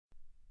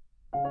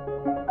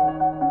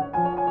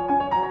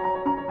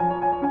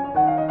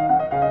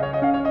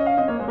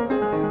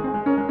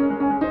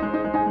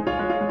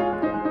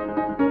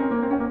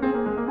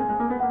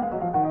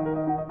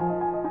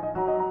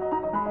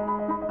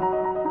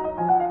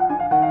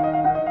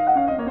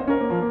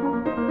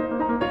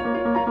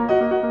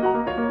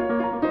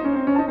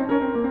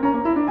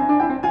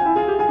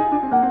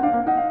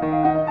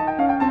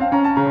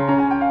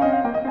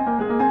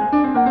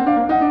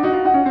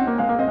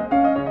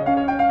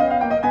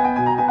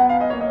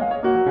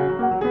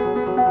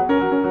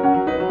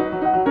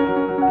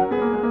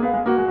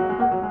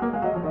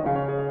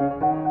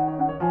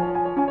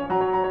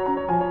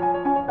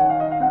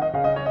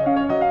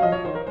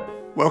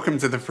Welcome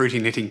to the Fruity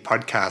Knitting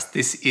Podcast.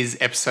 This is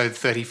episode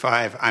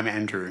 35. I'm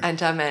Andrew. And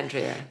I'm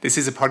Andrea. This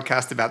is a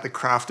podcast about the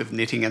craft of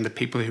knitting and the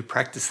people who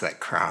practice that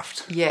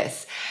craft.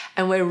 Yes,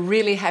 and we're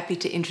really happy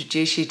to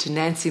introduce you to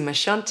Nancy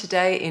Marchant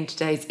today in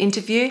today's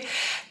interview.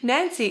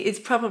 Nancy is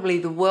probably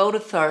the world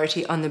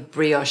authority on the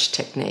brioche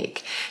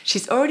technique.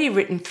 She's already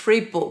written 3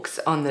 books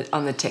on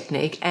the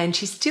technique, and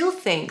she still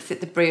thinks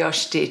that the brioche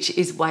stitch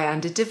is way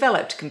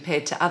underdeveloped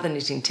compared to other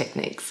knitting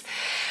techniques.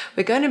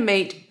 We're going to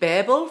meet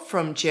Bärbel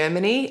from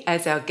Germany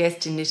as our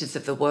guest in Knitters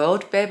of the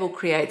World. Bärbel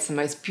creates the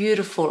most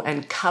beautiful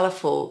and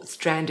colourful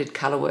stranded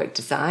colourwork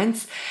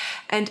designs.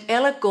 And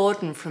Ella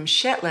Gordon from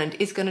Shetland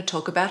is going to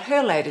talk about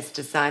her latest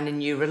design and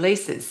new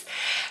releases.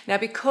 Now,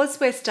 because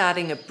we're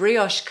starting a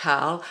brioche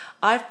Kal,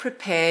 I've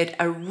prepared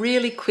a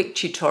really quick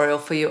tutorial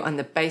for you on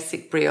the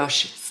basic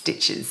brioche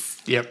stitches.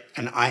 Yep,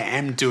 and I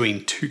am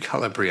doing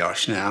 2-colour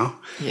brioche now.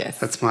 Yes.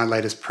 That's my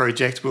latest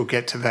project. We'll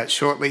get to that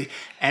shortly.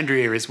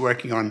 Andrea is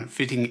working on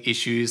fitting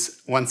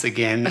issues once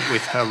again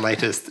with her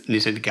latest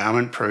knitted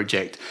garment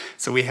project.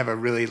 So we have a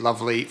really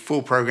lovely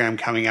full program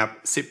coming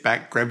up. Sit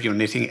back, grab your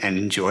knitting and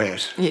enjoy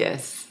it.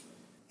 Yes.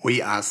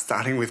 We are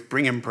starting with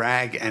Bring and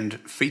Brag and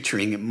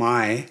featuring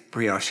my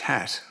brioche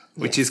hat,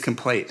 which is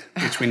complete,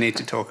 which we need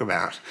to talk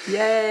about.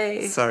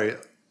 Yay! So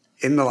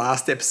in the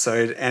last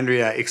episode,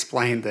 Andrea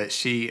explained that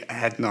she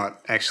had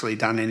not actually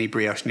done any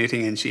brioche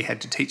knitting and she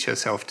had to teach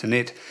herself to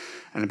knit.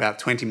 And about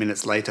 20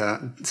 minutes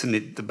later, to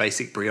knit the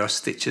basic brioche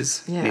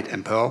stitches, knit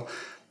and purl.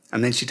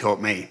 And then she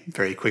taught me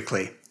very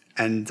quickly.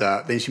 And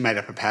then she made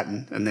up a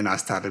pattern and then I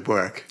started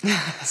work.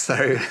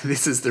 So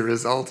this is the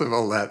result of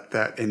all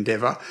that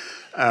endeavour.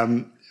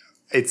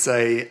 It's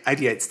a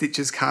 88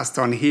 stitches cast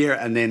on here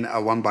and then a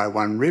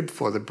 1x1 rib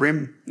for the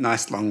brim,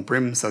 nice long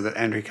brim so that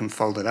Andrea can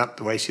fold it up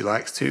the way she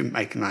likes to,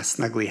 make a nice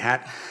snuggly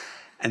hat.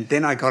 And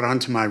then I got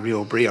onto my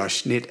real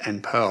brioche knit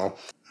and purl.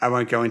 I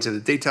won't go into the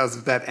details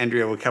of that.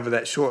 Andrea will cover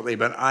that shortly,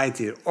 but I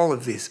did all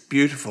of this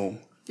beautiful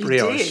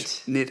brioche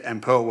knit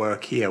and purl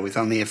work here with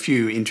only a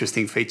few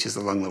interesting features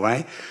along the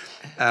way.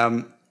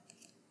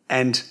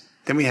 And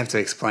then we have to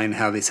explain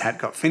how this hat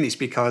got finished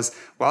because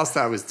whilst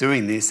I was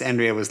doing this,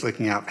 Andrea was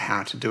looking up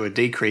how to do a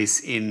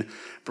decrease in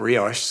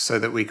brioche so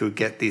that we could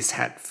get this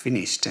hat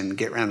finished and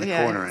get round the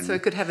corner. And so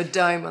it could have a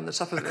dome on the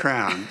top of it. A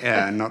crown,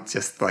 not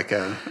just like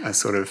a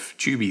sort of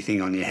tubey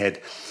thing on your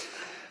head.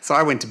 So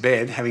I went to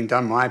bed having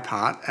done my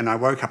part and I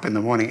woke up in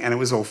the morning and it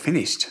was all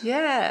finished.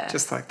 Yeah.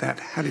 Just like that.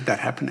 How did that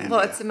happen, Andrea?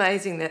 Well, it's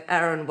amazing that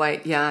Aran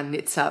weight yarn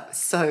knits up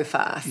so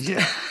fast.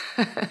 Yeah.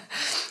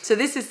 So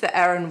this is the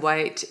Aran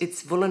weight.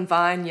 It's woolen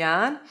vine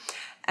yarn.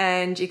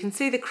 And you can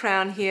see the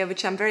crown here,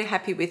 which I'm very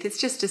happy with. It's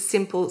just a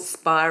simple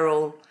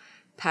spiral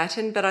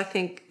pattern, but I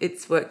think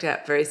it's worked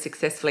out very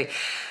successfully.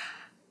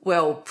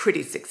 Well,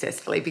 pretty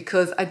successfully,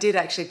 because I did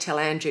actually tell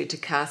Andrew to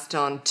cast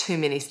on too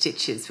many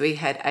stitches. We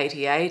had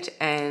 88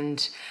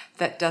 and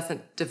that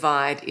doesn't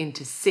divide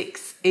into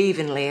 6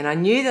 evenly. And I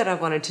knew that I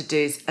wanted to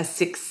do a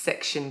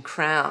 6-section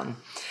crown.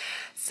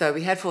 So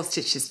we had 4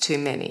 stitches too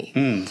many.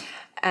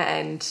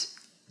 And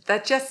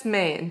that just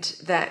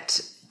meant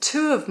that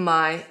 2 of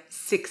my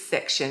 6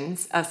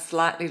 sections are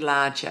slightly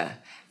larger.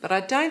 But I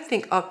don't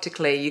think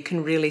optically you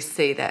can really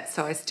see that.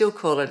 So I still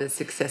call it a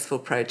successful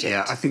project.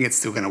 Yeah, I think it's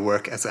still going to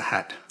work as a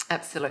hat.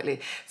 Absolutely.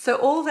 So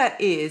all that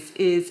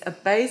is a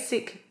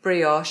basic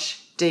brioche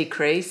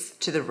decrease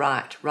to the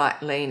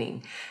right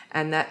leaning.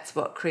 And that's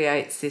what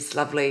creates this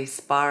lovely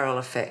spiral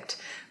effect,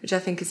 which I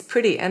think is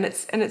pretty. And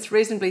it's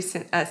reasonably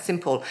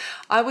simple.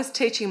 I was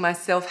teaching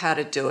myself how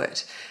to do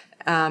it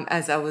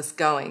as I was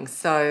going.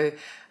 So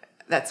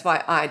that's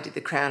why I did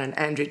the crown and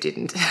Andrew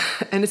didn't.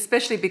 And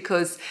especially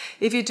because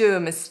if you do a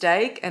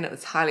mistake, and it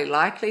was highly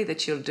likely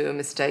that you'll do a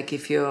mistake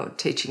if you're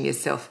teaching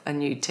yourself a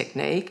new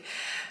technique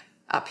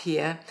up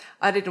here,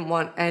 I didn't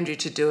want Andrew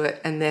to do it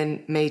and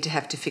then me to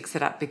have to fix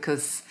it up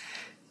because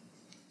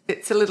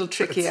it's a little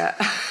trickier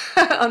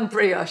on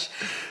brioche.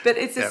 But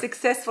it's a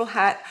successful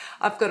hat.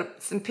 I've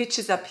got some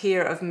pictures up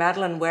here of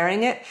Madeleine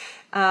wearing it.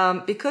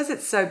 Because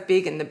it's so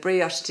big and the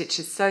brioche stitch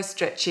is so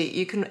stretchy,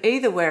 you can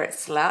either wear it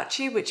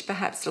slouchy, which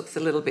perhaps looks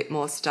a little bit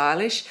more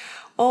stylish,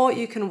 or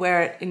you can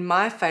wear it in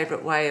my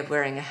favourite way of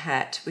wearing a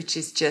hat, which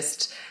is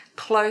just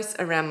close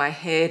around my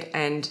head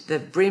and the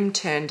brim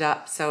turned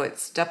up so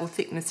it's double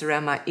thickness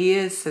around my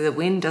ears so the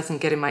wind doesn't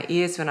get in my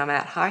ears when I'm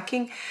out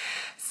hiking.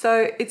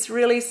 So it's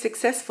really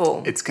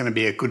successful. It's going to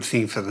be a good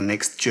thing for the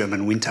next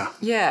German winter.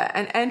 Yeah,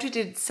 and Andrew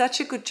did such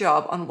a good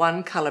job on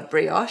 1-colour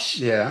brioche.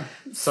 Yeah.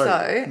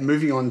 So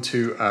moving on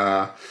to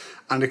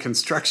under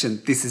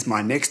construction, this is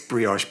my next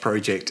brioche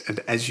project. And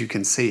as you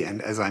can see,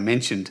 and as I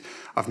mentioned,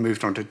 I've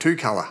moved on to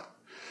 2-colour,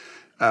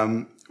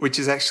 which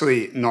is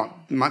actually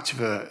not much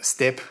of a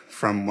step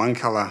from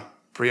 1-colour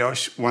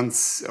brioche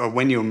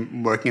when you're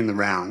working in the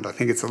round. I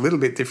think it's a little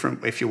bit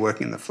different if you're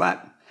working in the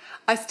flat.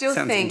 I still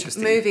think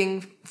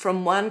moving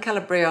from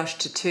 1-colour brioche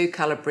to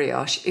 2-colour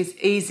brioche is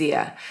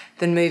easier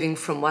than moving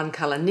from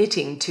 1-colour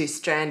knitting to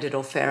stranded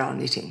or ferrule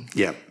knitting.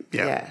 Yeah.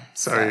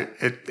 So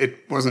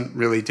it wasn't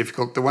really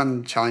difficult. The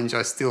one challenge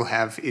I still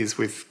have is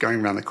with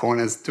going around the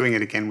corners, doing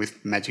it again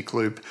with magic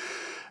loop.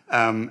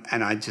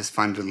 And I just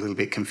find it a little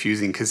bit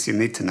confusing because you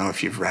need to know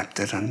if you've wrapped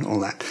it and all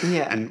that.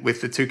 Yeah. And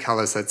with the two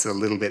colours, that's a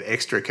little bit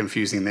extra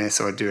confusing there.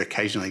 So I do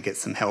occasionally get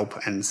some help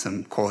and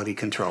some quality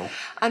control.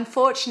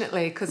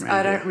 Unfortunately, because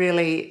I don't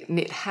really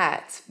knit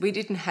hats, we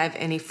didn't have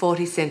any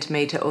 40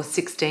 centimetre or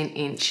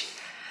 16-inch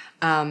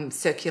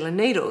circular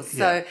needles.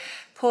 So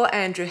poor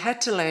Andrew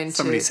had to learn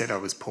Somebody said I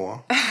was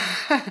poor.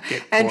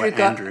 Get Andrew poor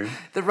got Andrew.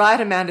 the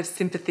right amount of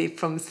sympathy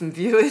from some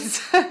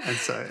viewers And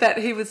so, that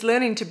he was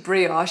learning to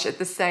brioche at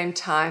the same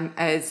time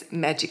as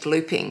magic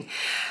looping.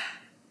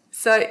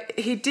 So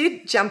he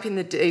did jump in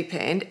the deep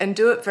end and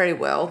do it very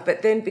well,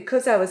 but then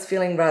because I was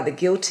feeling rather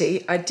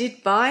guilty, I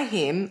did buy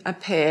him a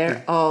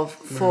pair of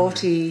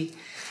 40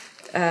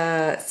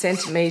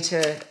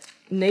 centimetre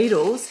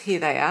needles. Here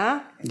they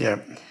are. yeah.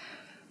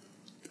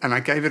 And I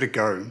gave it a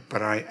go,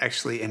 but I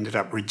actually ended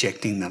up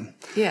rejecting them.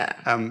 Yeah.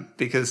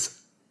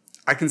 Because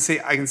I can see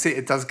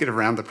it does get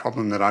around the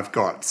problem that I've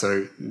got.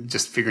 So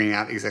just figuring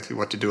out exactly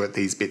what to do at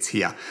these bits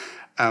here.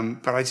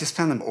 But I just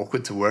found them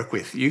awkward to work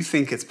with. You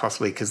think it's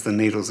possibly because the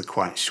needles are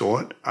quite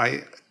short.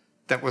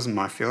 That wasn't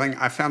my feeling.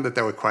 I found that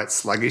they were quite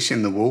sluggish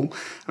in the wool.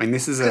 I mean,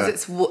 this is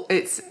it's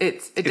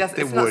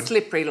not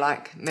slippery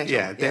like metal.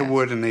 Yeah, they're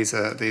wood, and these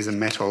are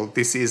metal.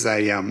 This is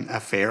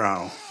a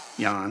ferrule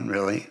yarn,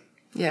 really.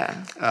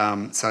 Yeah.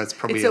 So it's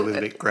probably a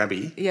little bit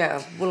grabby.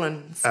 Yeah,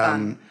 woolen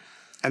spun.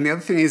 And the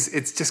other thing is,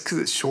 it's just because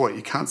it's short,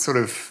 you can't sort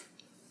of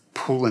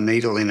pull a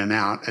needle in and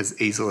out as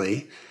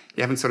easily.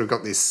 You haven't sort of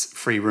got this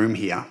free room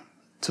here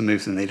to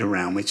move the needle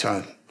around, which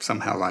I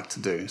somehow like to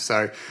do.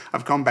 So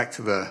I've gone back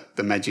to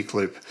the magic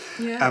loop.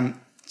 Yeah.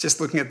 Just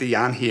looking at the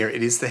yarn here,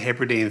 it is the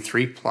Hebridean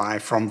 3-ply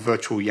from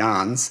Virtual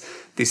Yarns.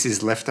 This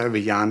is leftover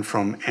yarn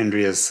from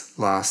Andrea's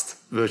last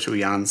Virtual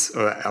Yarns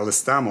or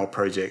Alistamo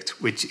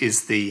project, which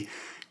is the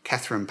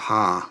Catherine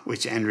Parr,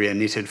 which Andrea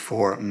knitted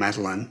for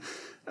Madeleine.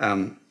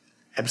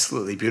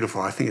 Absolutely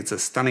beautiful. I think it's a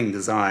stunning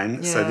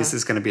design. Yeah. So this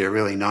is going to be a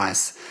really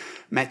nice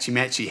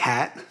matchy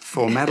hat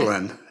for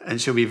Madeleine, and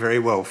she'll be very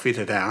well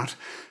fitted out.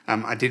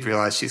 I did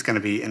realise she's going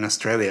to be in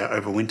Australia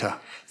over winter.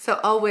 So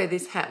I'll wear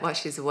this hat while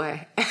she's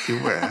away.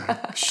 You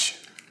wear. Shh.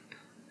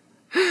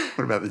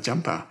 What about the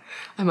jumper?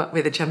 I might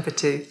wear the jumper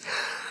too.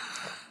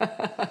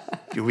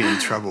 You'll be in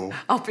trouble.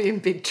 I'll be in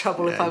big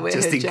trouble if I wear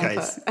her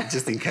jumper.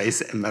 Just in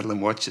case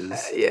Madeleine watches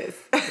yes.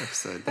 the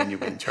episode, then you'll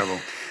be in trouble.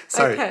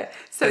 So, okay.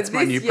 So that's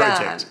my new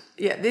project.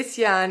 Yeah, this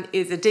yarn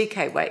is a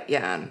DK weight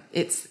yarn.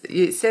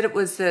 You said it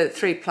was the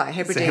 3-ply,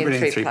 Hebridean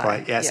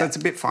 3-ply. Yeah, so it's a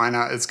bit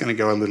finer. It's going to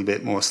go a little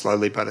bit more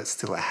slowly, but it's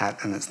still a hat,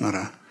 and it's not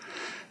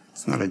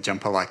a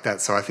jumper like that.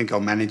 So I think I'll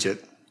manage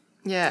it.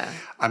 Yeah.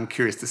 I'm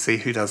curious to see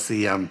who does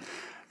the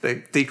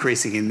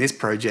decreasing in this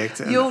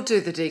project. You'll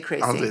do the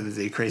decreasing. I'll do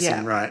the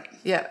decreasing, right.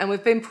 Yeah, and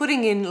we've been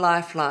putting in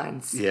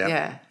lifelines.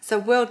 Yeah. So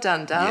well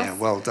done, Dals. Yeah,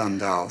 well done,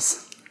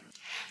 Dals.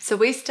 So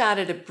we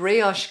started a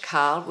Brioche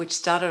Kal, which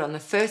started on the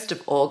 1st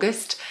of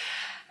August.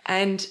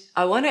 And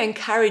I want to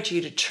encourage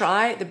you to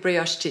try the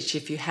brioche stitch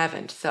if you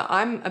haven't. So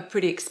I'm a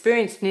pretty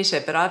experienced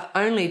knitter, but I've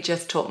only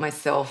just taught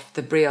myself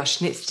the brioche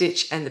knit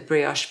stitch and the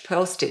brioche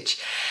purl stitch.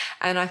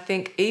 And I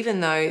think even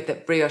though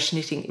that brioche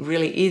knitting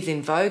really is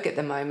in vogue at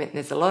the moment, and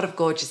there's a lot of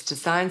gorgeous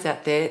designs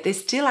out there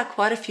still are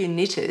quite a few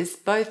knitters,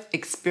 both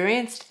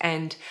experienced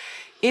and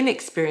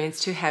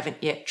inexperienced, who haven't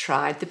yet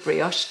tried the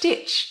brioche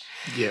stitch.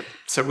 Yep.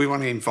 So we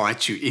want to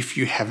invite you, if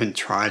you haven't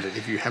tried it,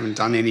 if you haven't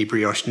done any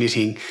brioche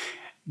knitting,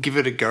 give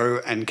it a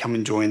go and come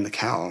and join the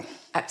Kal.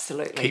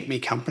 Absolutely. Keep me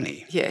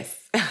company. Yes.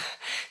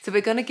 So we're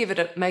going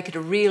to make it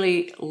a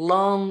really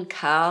long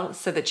Kal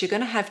so that you're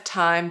going to have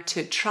time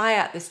to try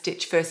out the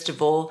stitch first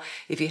of all,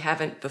 if you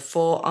haven't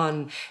before,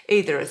 on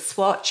either a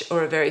swatch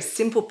or a very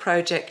simple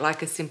project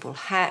like a simple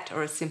hat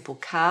or a simple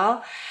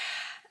Kal.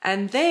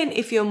 And then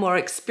if you're more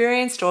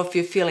experienced or if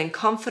you're feeling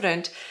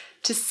confident,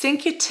 to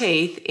sink your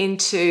teeth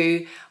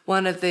into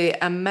one of the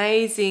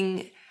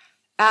amazing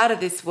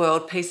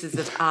out-of-this-world pieces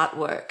of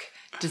artwork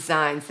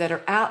designs that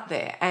are out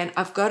there. And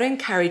I've got to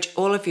encourage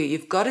all of you,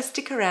 you've got to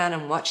stick around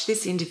and watch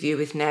this interview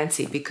with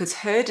Nancy, because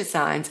her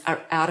designs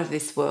are out of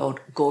this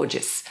world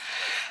gorgeous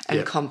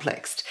and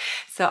complex.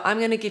 So I'm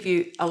going to give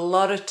you a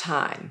lot of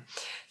time.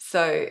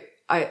 So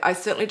I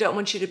certainly don't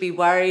want you to be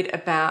worried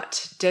about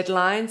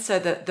deadlines. So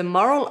the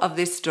moral of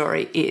this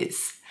story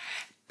is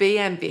be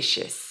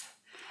ambitious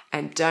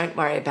and don't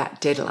worry about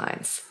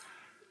deadlines.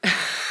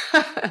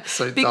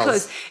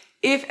 Because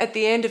if at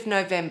the end of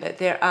November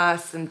there are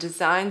some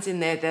designs in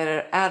there that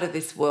are out of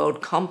this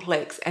world,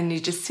 complex, and you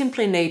just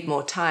simply need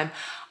more time,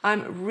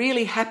 I'm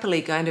really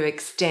happily going to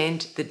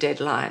extend the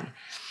deadline.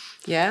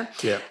 Yeah?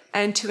 Yeah.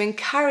 And to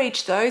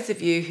encourage those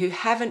of you who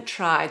haven't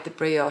tried the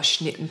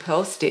brioche knit and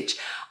purl stitch,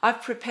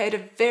 I've prepared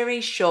a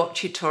very short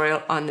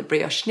tutorial on the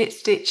brioche knit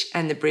stitch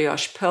and the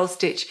brioche purl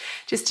stitch,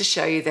 just to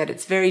show you that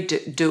it's very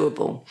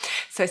doable.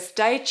 So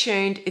stay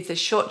tuned. It's a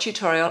short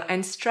tutorial,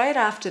 and straight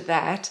after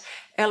that,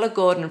 Ella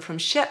Gordon from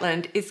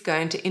Shetland is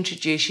going to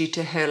introduce you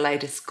to her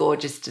latest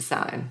gorgeous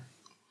design.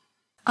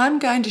 I'm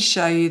going to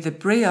show you the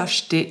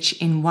brioche stitch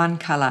in one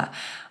colour.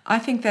 I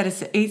think that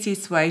is the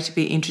easiest way to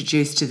be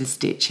introduced to the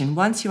stitch, and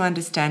once you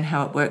understand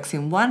how it works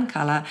in one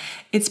colour,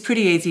 it's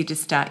pretty easy to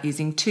start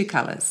using two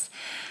colours.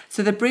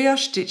 So the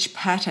brioche stitch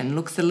pattern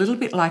looks a little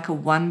bit like a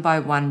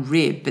 1x1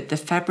 rib, but the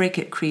fabric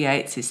it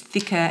creates is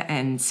thicker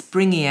and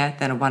springier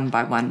than a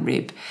 1x1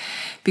 rib.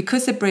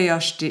 Because the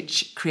brioche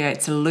stitch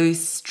creates a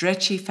loose,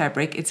 stretchy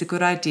fabric, it's a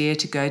good idea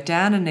to go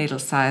down a needle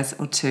size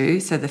or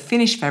two so the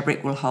finished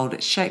fabric will hold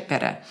its shape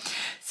better.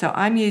 So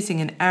I'm using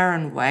an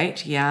Aran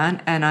weight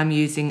yarn and I'm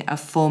using a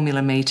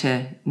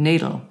 4mm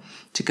needle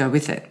to go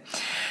with it.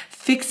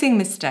 Fixing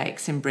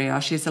mistakes in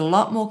brioche is a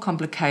lot more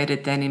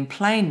complicated than in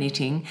plain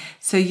knitting,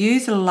 so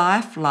use a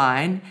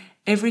lifeline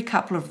every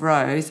couple of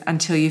rows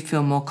until you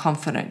feel more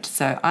confident.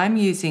 So I'm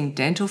using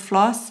dental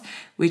floss,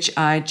 which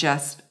I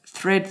just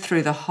thread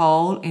through the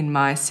hole in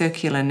my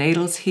circular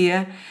needles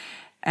here,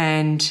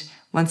 and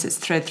once it's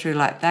thread through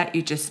like that,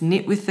 you just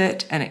knit with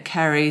it and it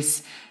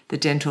carries the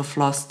dental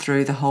floss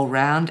through the whole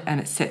round and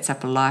it sets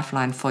up a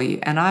lifeline for you.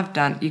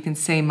 And you can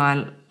see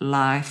my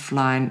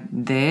lifeline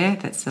there.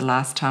 That's the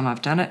last time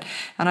I've done it.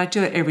 And I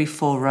do it every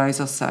 4 rows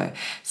or so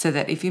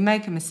that if you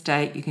make a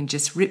mistake, you can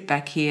just rip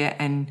back here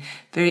and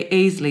very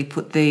easily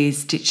put these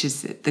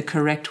stitches the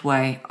correct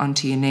way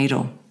onto your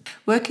needle.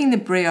 Working the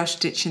brioche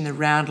stitch in the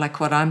round like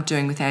what I'm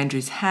doing with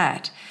Andrew's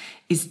hat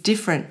is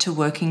different to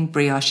working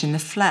brioche in the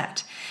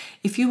flat.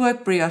 If you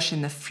work brioche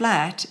in the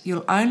flat,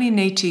 you'll only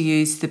need to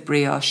use the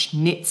brioche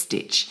knit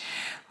stitch.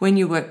 When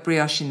you work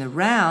brioche in the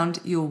round,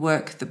 you'll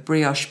work the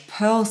brioche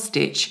purl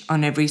stitch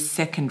on every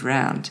second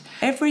round.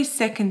 Every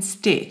second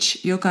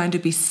stitch, you're going to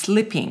be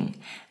slipping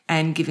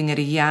and giving it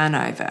a yarn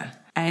over.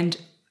 And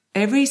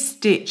every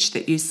stitch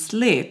that you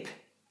slip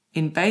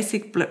in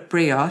basic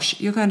brioche,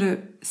 you're going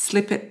to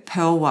slip it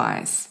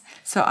purlwise.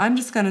 So I'm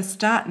just going to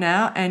start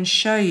now and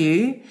show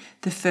you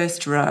the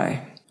first row.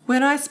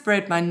 When I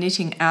spread my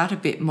knitting out a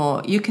bit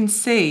more, you can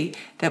see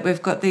that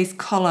we've got these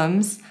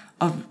columns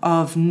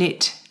of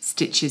knit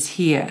stitches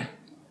here.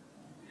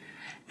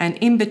 And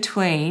in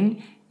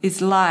between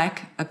is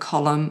like a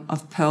column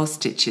of purl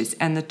stitches.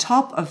 And the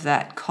top of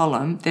that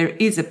column, there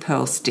is a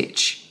purl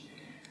stitch.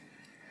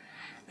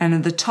 And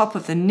at the top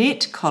of the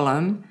knit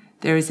column,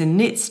 there is a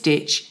knit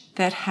stitch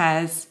that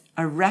has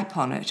a wrap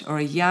on it or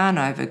a yarn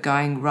over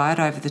going right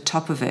over the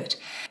top of it.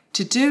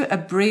 To do a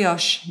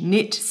brioche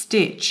knit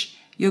stitch,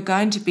 you're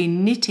going to be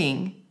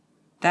knitting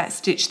that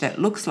stitch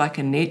that looks like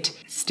a knit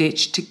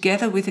stitch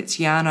together with its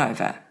yarn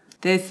over.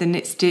 There's the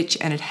knit stitch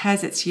and it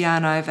has its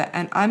yarn over,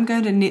 and I'm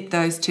going to knit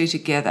those two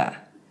together.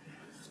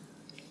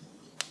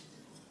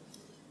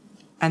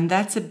 And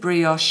that's a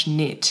brioche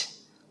knit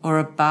or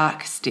a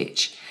bark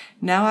stitch.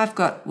 Now I've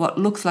got what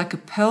looks like a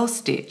purl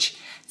stitch,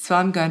 so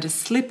I'm going to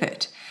slip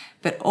it.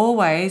 But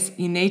always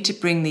you need to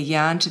bring the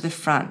yarn to the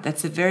front.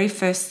 That's the very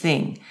first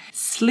thing.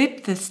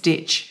 Slip the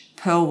stitch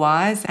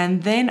purlwise,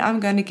 and then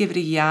I'm going to give it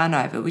a yarn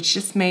over, which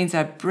just means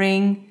I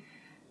bring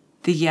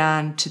the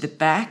yarn to the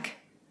back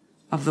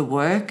of the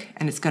work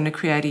and it's going to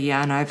create a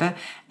yarn over,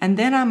 and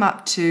then I'm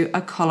up to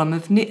a column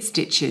of knit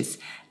stitches,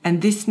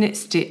 and this knit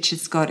stitch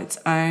has got its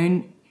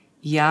own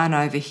yarn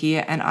over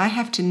here and I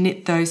have to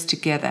knit those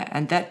together,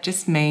 and that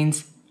just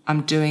means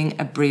I'm doing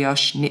a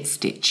brioche knit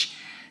stitch.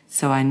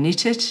 So I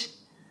knit it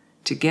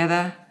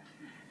together,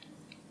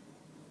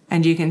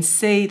 and you can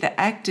see the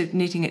act of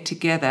knitting it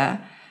together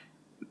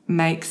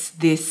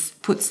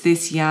puts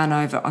this yarn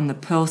over on the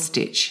purl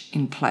stitch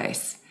in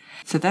place.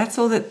 So that's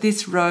all that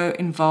this row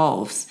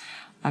involves.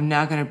 I'm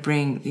now going to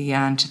bring the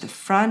yarn to the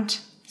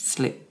front,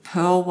 slip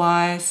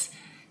purlwise,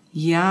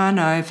 yarn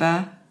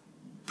over,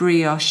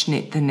 brioche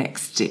knit the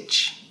next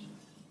stitch.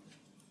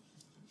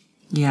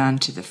 Yarn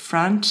to the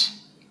front,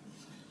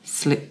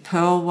 slip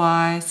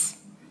purlwise,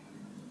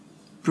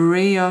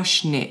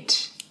 brioche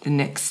knit the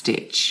next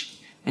stitch.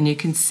 And you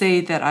can see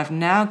that I've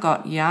now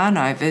got yarn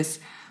overs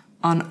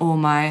on all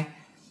my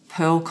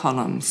purl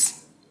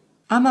columns.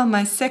 I'm on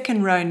my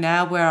second row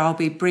now where I'll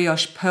be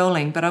brioche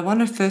purling, but I want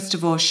to first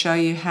of all show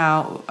you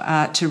how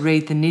to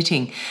read the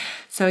knitting.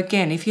 So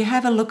again, if you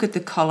have a look at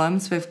the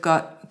columns, we've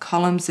got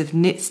columns of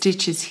knit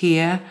stitches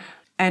here,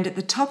 and at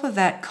the top of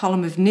that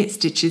column of knit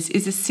stitches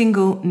is a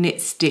single knit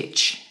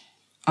stitch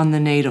on the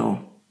needle.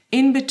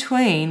 In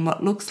between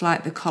what looks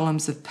like the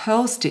columns of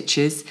purl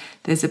stitches,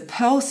 there's a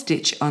purl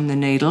stitch on the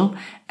needle,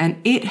 and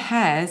it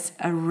has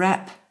a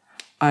wrap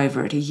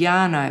over it, a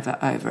yarn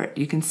over it.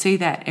 You can see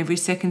that every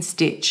second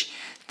stitch.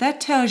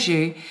 That tells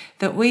you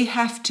that we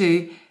have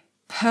to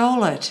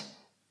purl it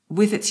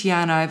with its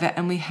yarn over,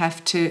 and we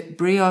have to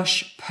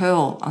brioche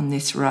purl on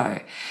this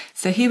row.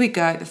 So here we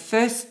go. The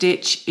first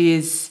stitch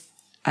is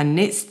a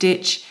knit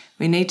stitch.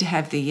 We need to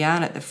have the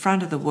yarn at the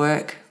front of the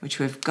work, which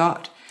we've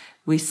got.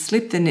 We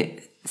slip the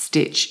knit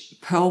stitch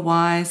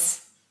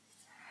purlwise,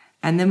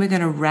 and then we're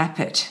going to wrap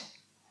it.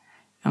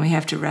 And we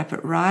have to wrap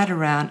it right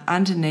around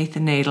underneath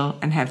the needle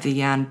and have the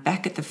yarn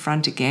back at the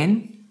front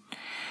again.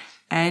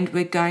 And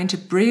we're going to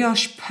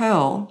brioche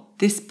purl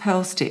this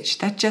purl stitch.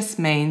 That just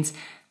means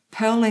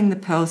purling the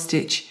purl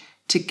stitch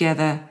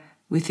together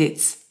with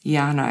its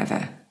yarn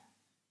over.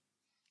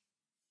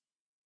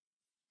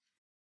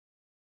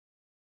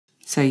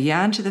 So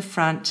yarn to the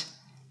front,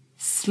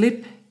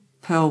 slip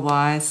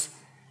purlwise,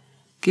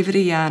 give it a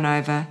yarn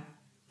over,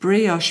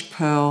 brioche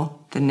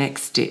purl the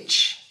next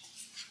stitch,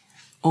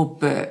 or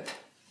burp.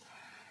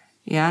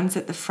 Yarns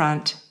at the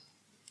front,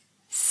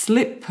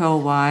 slip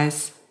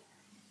purlwise,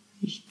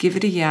 give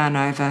it a yarn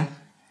over,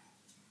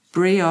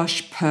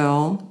 brioche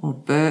purl or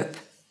burp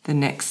the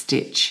next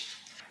stitch.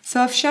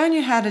 So I've shown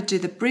you how to do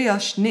the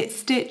brioche knit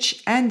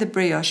stitch and the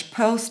brioche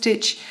purl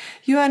stitch.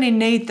 You only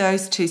need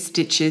those 2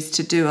 stitches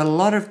to do a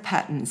lot of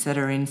patterns that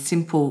are in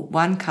simple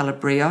 1 colour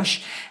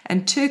brioche,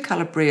 and 2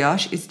 colour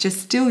brioche is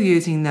just still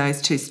using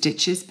those 2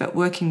 stitches but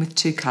working with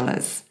 2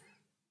 colours.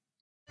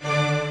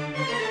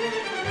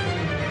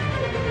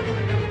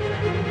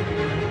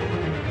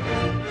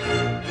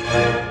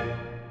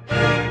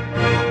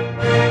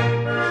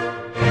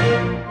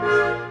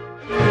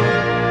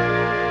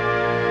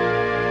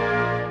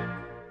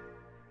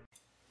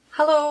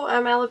 Hello,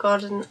 I'm Ella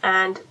Gordon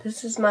and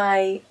this is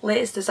my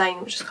latest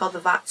design, which is called the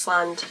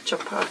Vatsland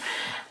Jumper.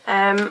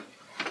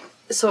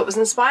 So it was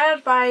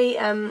inspired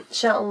by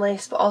Shetland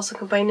lace, but also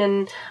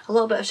combining a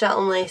little bit of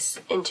Shetland lace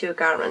into a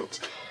garment.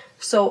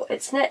 So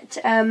it's knit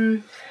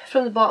from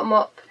the bottom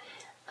up,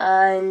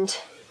 and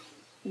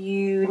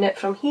you knit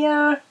from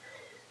here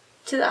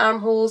to the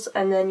armholes,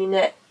 and then you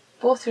knit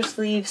both your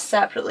sleeves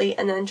separately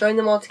and then join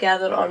them all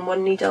together on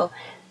 1 needle,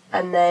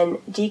 and then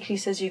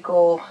decrease as you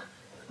go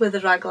with the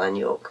raglan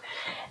yoke.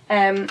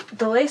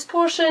 The lace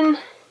portion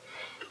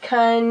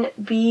can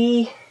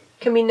be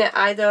knit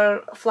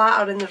either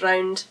flat or in the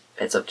round,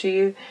 it's up to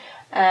you,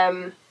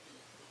 and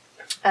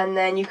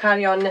then you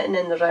carry on knitting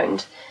in the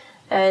round.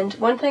 And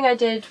one thing I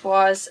did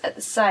was at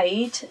the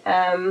side,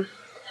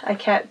 I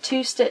kept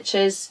 2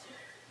 stitches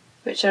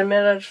which are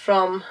mirrored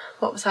from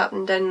what was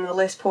happening down in the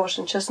lace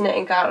portion, just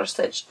knitting garter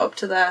stitch up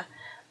to the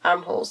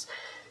armholes.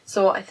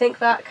 So I think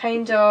that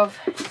kind of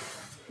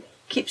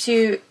keeps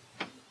you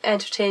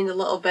entertained a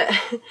little bit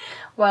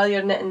while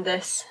you're knitting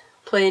this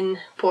plain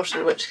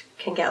portion, which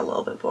can get a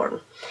little bit boring.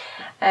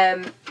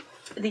 The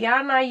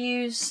yarn I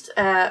used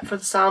for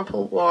the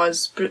sample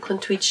was Brooklyn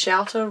Tweed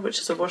Shelter, which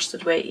is a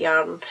worsted weight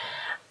yarn.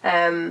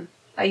 I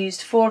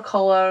used 4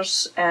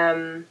 colours,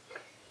 Hayloft,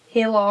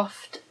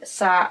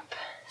 Sap,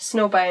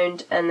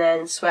 Snowbound, and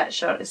then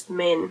Sweatshirt is the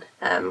main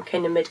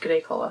kind of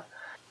mid-grey colour.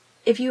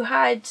 If you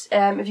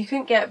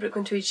couldn't get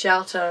Brooklyn Tweed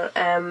Shelter,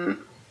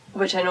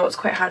 which I know it's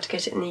quite hard to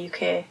get it in the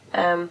UK,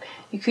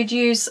 you could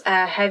use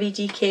a heavy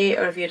DK,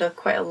 or if you had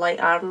quite a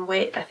light iron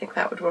weight, I think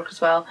that would work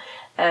as well.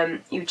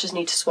 You would just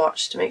need to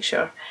swatch to make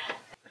sure.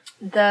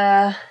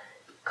 The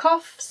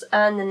cuffs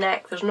and the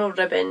neck, there's no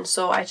ribbon,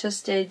 so I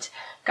just did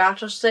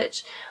garter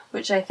stitch,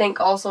 which I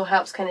think also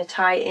helps kind of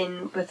tie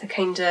in with the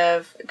kind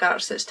of garter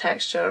stitch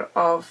texture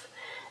of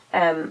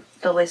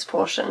the lace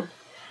portion.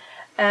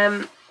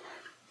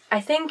 I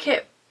think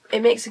it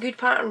makes a good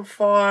pattern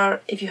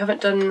for if you haven't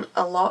done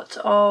a lot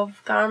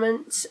of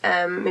garments,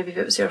 maybe if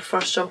it was your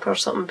first jumper or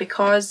something,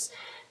 because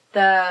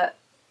the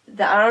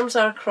arms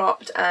are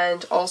cropped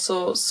and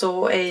also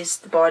so is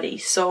the body.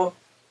 So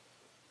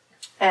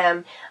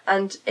and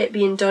it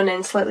being done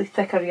in slightly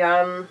thicker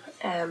yarn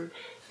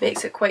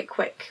makes it quite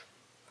quick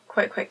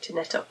to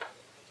knit up.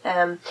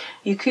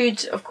 You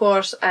could of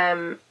course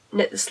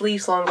knit the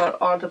sleeves longer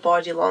or the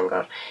body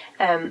longer.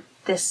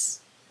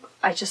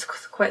 I just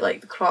quite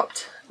like the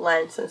cropped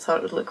length and thought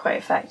it would look quite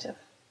effective.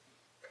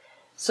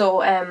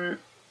 So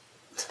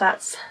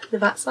that's the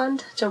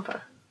Vatsland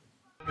Jumper.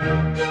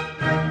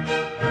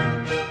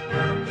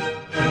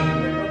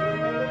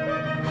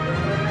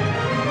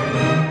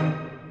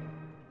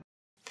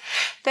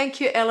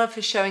 Thank you, Ella,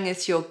 for showing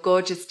us your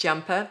gorgeous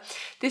jumper.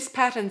 This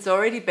pattern's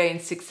already been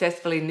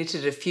successfully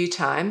knitted a few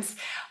times.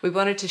 We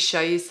wanted to show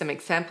you some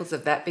examples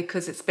of that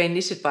because it's been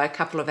knitted by a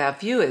couple of our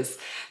viewers.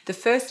 The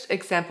first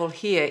example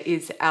here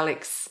is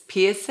Alex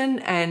Pearson,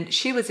 and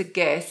she was a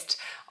guest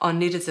on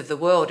Knitters of the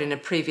World in a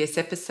previous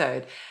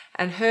episode,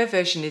 and her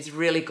version is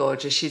really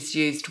gorgeous. She's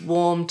used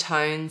warm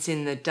tones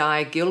in the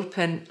dye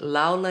Gilpin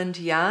Lowland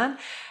yarn,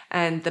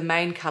 and the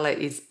main colour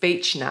is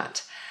Beech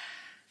Nut.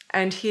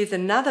 And here's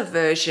another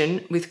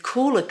version with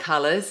cooler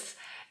colours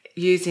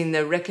using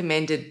the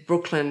recommended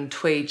Brooklyn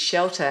Tweed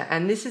Shelter.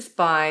 And this is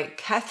by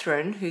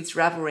Catherine, whose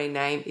Ravelry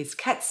name is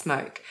Cat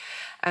Smoke.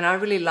 And I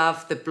really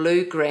love the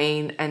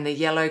blue-green and the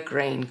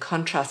yellow-green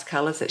contrast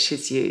colours that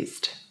she's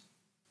used.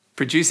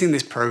 Producing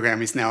this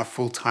program is now a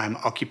full-time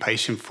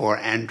occupation for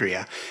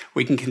Andrea.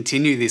 We can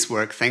continue this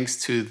work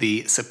thanks to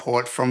the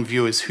support from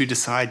viewers who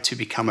decide to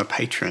become a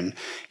patron.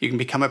 You can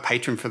become a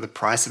patron for the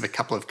price of a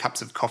couple of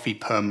cups of coffee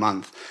per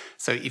month.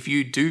 So if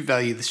you do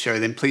value the show,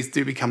 then please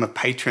do become a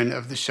patron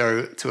of the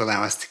show to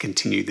allow us to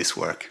continue this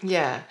work.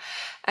 Yeah,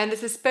 and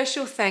as a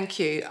special thank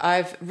you,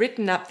 I've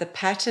written up the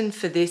pattern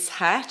for this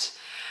hat,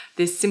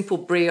 this simple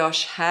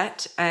brioche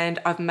hat, and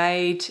I'm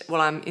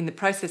in the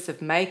process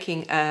of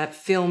making a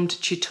filmed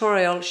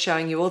tutorial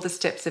showing you all the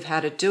steps of how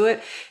to do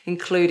it,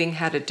 including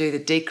how to do the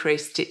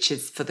decrease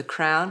stitches for the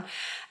crown.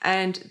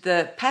 And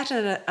the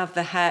pattern of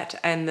the hat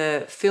and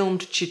the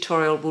filmed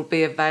tutorial will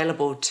be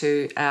available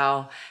to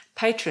our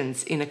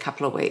patrons in a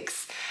couple of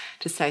weeks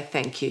to say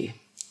thank you.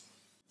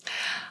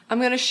 I'm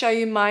going to show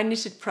you my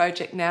knitted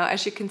project now.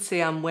 As you can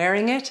see, I'm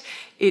wearing it.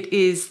 It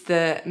is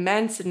the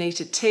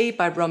Manzanita Tea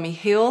by Romy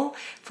Hill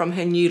from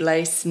her new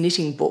lace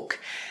knitting book.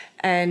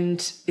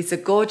 And it's a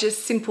gorgeous,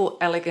 simple,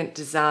 elegant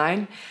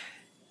design.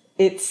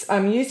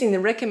 I'm using the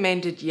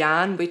recommended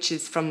yarn, which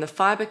is from the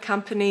Fibre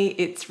Company.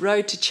 It's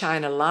Road to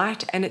China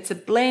Light, and it's a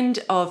blend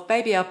of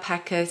baby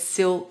alpaca,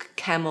 silk,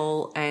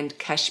 camel, and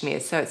cashmere.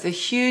 So it's a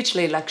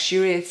hugely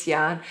luxurious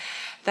yarn.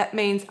 That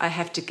means I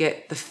have to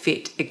get the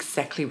fit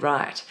exactly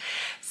right.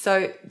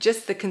 So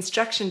just the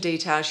construction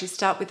details, you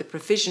start with the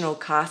provisional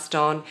cast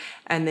on,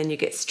 and then you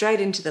get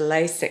straight into the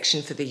lace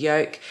section for the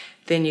yoke.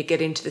 Then you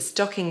get into the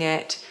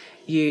stockingette,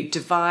 you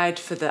divide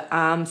for the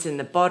arms in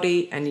the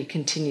body, and you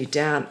continue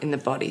down in the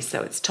body,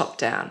 so it's top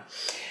down.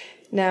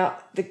 Now,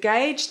 the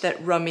gauge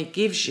that Romy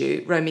gives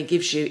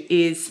you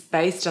is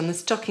based on the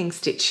stocking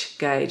stitch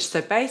gauge.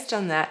 So based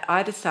on that,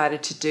 I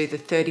decided to do the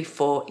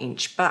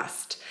 34-inch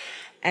bust.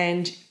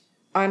 And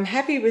I'm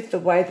happy with the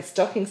way the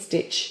stocking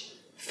stitch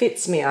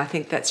fits me. I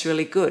think that's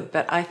really good,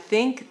 but I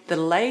think the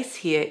lace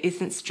here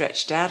isn't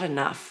stretched out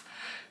enough.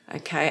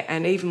 Okay,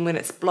 and even when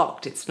it's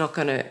blocked, it's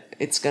going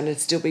to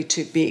still be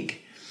too big.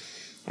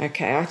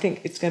 Okay, I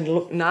think it's going to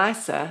look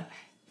nicer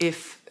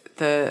if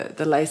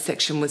the lace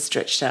section was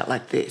stretched out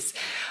like this.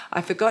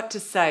 I forgot to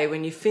say,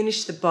 when you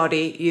finish the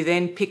body, you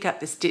then pick up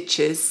the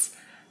stitches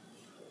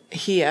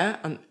here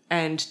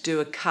and do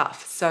a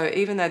cuff. So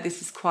even though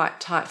this is quite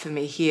tight for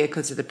me here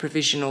because of the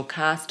provisional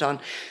cast on,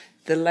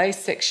 the lace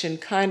section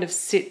kind of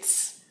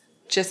sits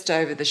just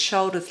over the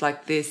shoulders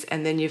like this,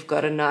 and then you've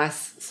got a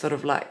nice sort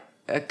of like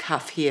a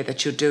cuff here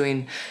that you're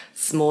doing a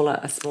smaller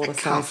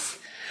size.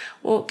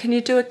 Well, can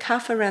you do a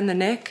cuff around the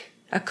neck?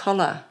 A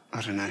collar?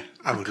 I don't know.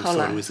 I would have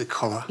thought it was a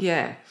collar.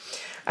 Yeah.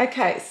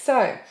 Okay,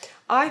 so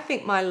I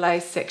think my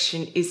lace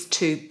section is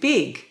too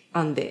big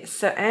on this.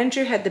 So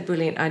Andrew had the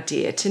brilliant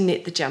idea to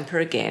knit the jumper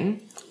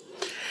again.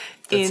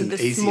 That's an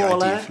easy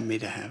idea for me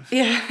to have.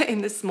 Yeah,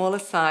 in the smaller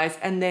size,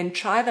 and then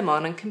try them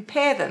on and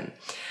compare them.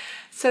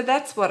 So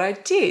that's what I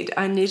did.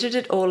 I knitted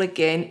it all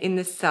again in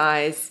the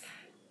size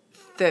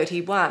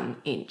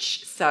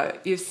 31-inch. So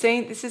you've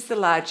seen this is the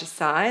larger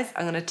size.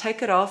 I'm going to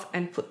take it off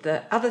and put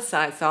the other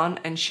size on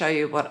and show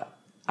you what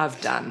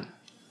I've done.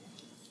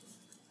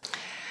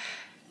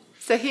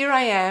 So here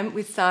I am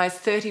with size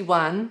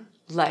 31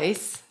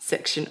 lace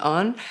section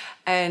on,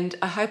 and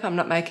I hope I'm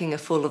not making a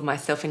fool of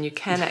myself, and you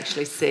can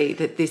actually see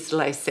that this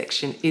lace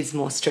section is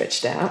more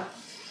stretched out.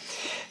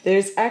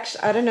 There's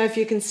actually, I don't know if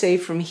you can see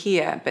from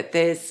here, but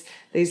there's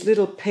these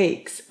little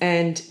peaks,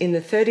 and in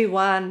the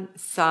 31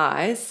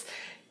 size,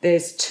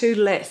 there's 2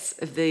 less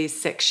of these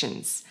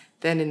sections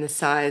than in the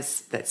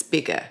size that's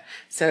bigger.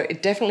 So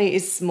it definitely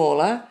is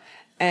smaller,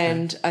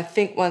 and I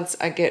think once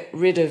I get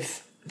rid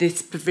of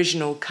this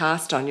provisional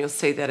cast on, you'll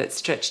see that it's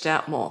stretched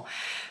out more.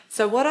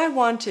 So what I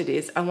wanted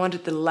is, I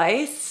wanted the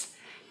lace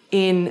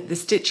in the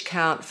stitch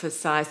count for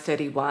size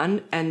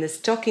 31 and the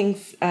stocking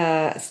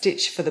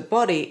stitch for the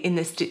body in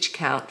the stitch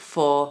count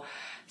for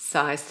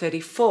size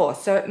 34.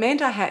 So it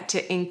meant I had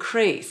to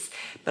increase,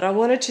 but I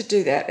wanted to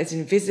do that as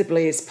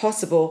invisibly as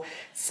possible.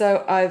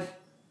 So I've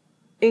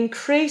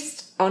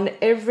increased on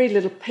every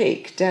little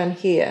peak down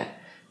here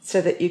so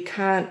that you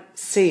can't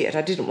see it.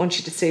 I didn't want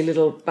you to see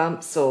little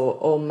bumps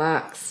or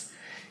marks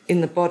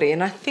in the body,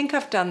 and I think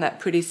I've done that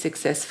pretty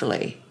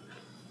successfully.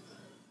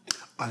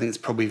 I think it's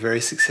probably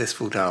very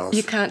successful, Darls.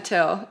 You can't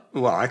tell?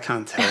 Well, I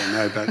can't tell,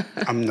 no, but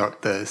I'm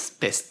not the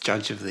best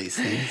judge of these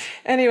things.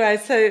 Anyway,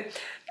 so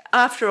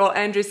after all,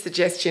 Andrew's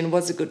suggestion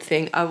was a good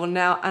thing. I will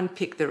now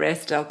unpick the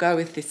rest. I'll go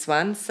with this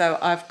one. So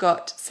I've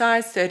got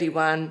size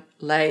 31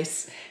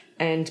 lace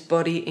and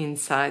body in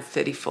size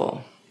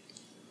 34.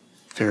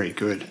 Very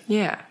good.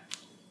 Yeah.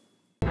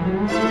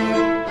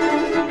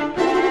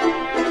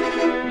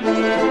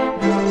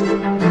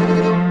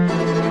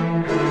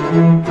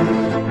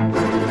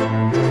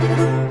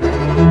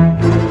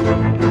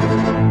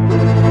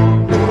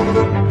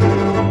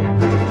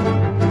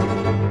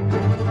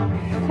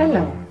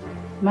 Hello,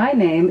 my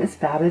name is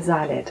Bärbel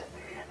Salet.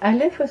 I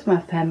live with my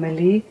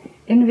family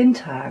in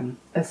Windhagen,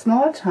 a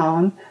small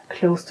town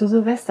close to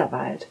the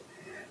Westerwald,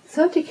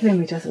 30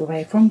 kilometers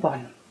away from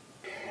Bonn.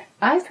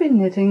 I've been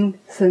knitting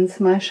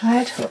since my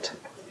childhood.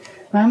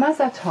 My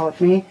mother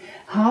taught me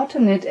how to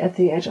knit at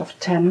the age of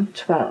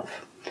 10-12.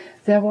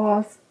 There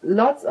was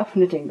lots of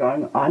knitting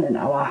going on in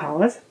our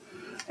house,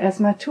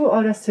 as my 2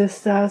 older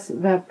sisters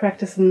were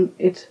practicing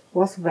it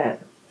as well.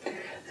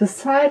 The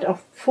sight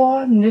of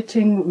 4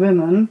 knitting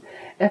women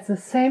at the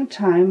same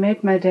time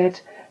made my dad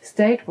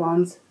state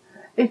once,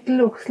 "It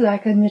looks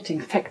like a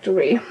knitting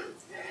factory."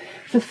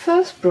 The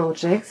first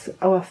projects,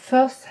 our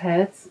first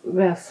hats,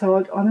 were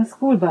sold on a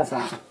school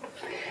bazaar.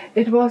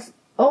 It was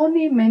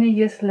only many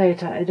years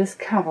later I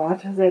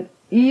discovered that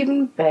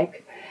even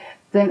back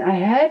then I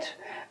had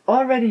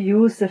already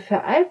used the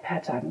Vereil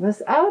pattern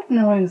without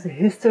knowing the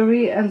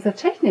history and the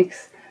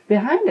techniques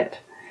behind it.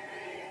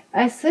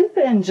 I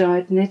simply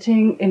enjoyed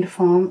knitting in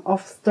form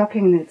of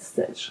stocking knit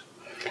stitch.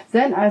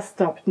 Then I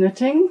stopped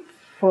knitting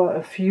for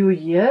a few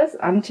years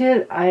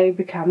until I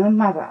became a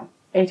mother.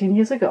 18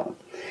 years ago.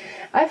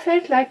 I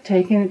felt like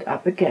taking it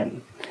up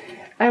again.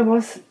 I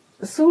was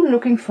soon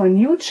looking for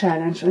new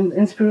challenge and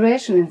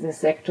inspiration in this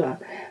sector,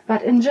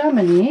 but in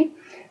Germany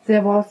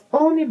there was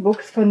only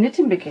books for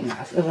knitting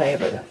beginners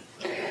available.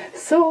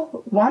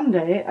 So one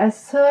day I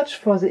searched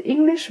for the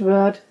English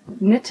word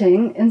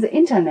knitting in the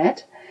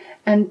internet,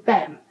 and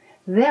bam,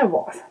 there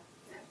was.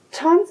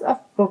 Tons of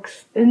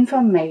books,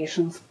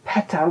 informations,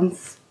 patterns,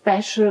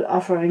 special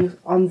offerings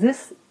on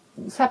this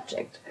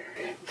subject.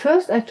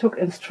 First I took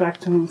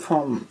instruction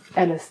from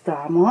Alice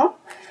Darmore,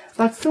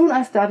 but soon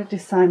I started to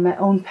design my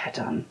own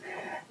pattern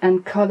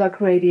and color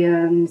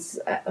gradients,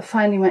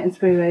 finding my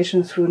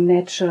inspiration through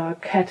nature,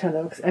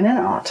 catalogs and in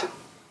art.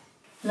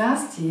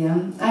 Last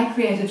year I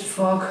created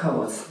 4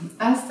 coats.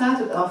 I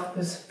started off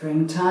with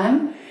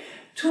springtime,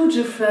 2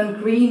 different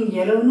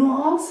green-yellow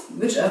knots,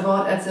 which I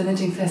bought at the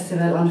knitting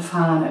festival on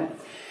Fahne.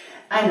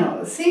 I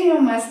know, seeing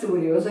in my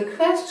studio, the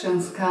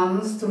questions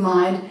comes to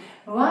mind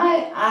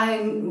why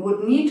I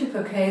would need to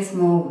purchase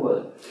more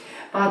wool.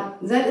 But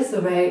that is the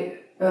way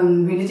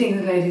we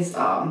knitting ladies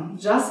are,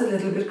 just a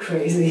little bit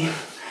crazy.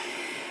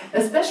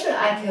 A special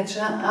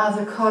eye-catcher are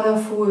the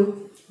colorful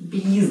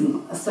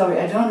beanies. Sorry,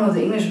 I don't know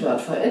the English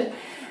word for it.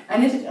 I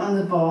knitted on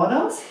the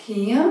borders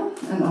here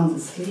and on the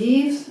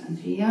sleeves and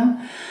here.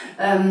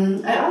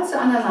 I also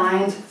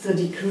underlined the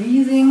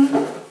decreasing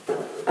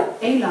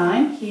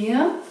A-line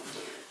here,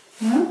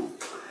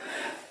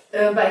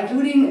 by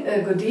including a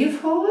godille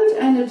fold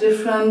and a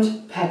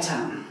different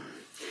pattern.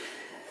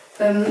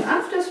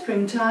 After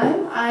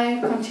springtime,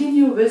 I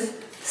continue with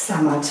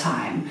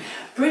summertime.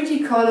 Pretty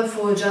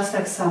colorful, just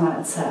like summer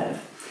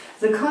itself.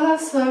 The color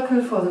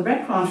circle for the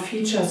background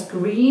features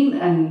green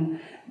and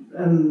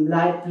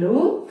light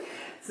blue.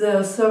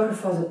 The circle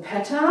for the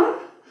pattern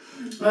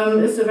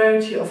is a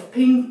variety of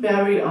pink,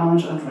 berry,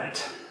 orange and red.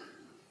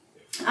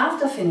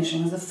 After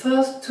finishing the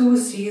first 2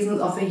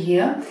 seasons of the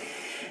year,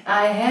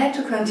 I had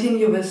to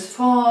continue with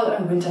fall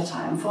and winter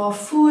time for a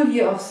full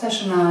year of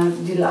sessional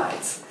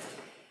delights.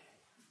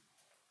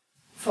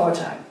 Fall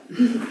time.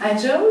 I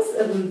chose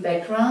a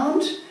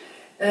background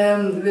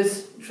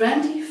with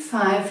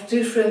 25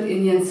 different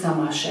Indian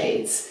summer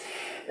shades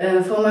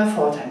for my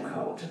fall time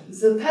coat.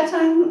 The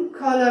pattern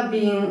color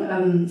being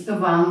a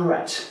warm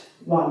red,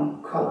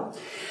 one color.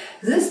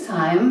 This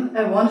time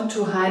I wanted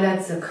to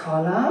highlight the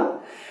color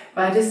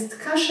by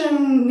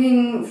discussing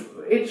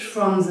it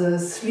from the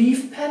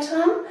sleeve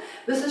pattern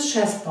with the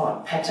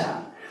chessboard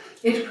pattern.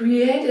 It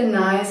creates a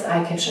nice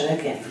eye catcher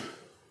again.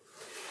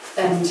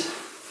 And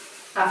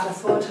after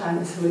fall time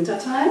is winter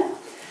time.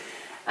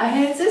 I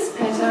had this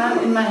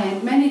pattern in my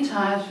hand many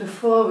times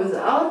before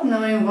without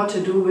knowing what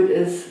to do with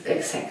it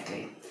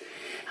exactly.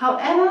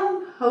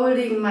 However,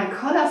 holding my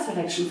color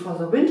selection for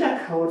the winter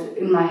coat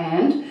in my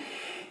hand,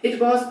 it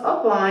was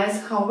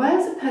obvious how well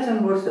the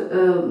pattern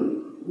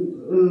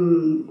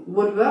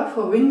would work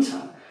for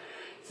winter.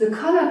 The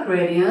color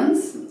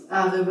gradients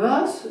are the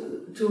reverse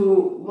to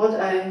what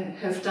I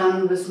have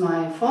done with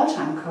my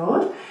fall-time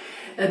coat.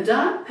 A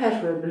dark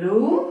petrol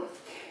blue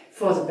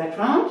for the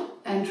background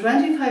and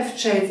 25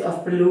 shades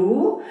of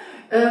blue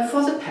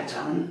for the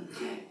pattern,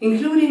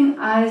 including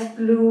ice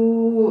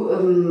blue,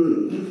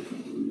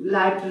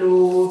 light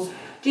blue,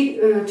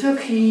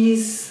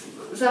 turquoise,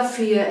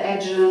 sapphire,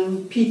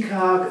 Aegean,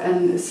 peacock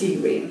and sea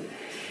green.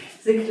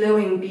 The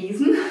glowing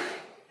Biesen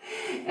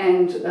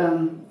and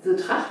the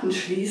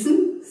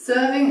Trachtenschließen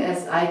serving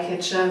as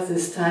eye-catcher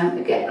this time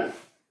again.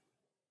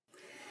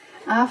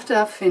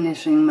 After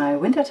finishing my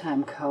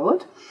wintertime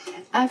coat,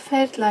 I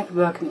felt like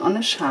working on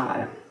a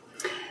shawl.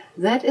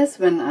 That is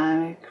when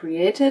I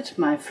created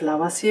my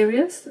flower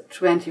series,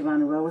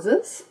 21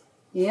 roses,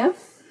 here,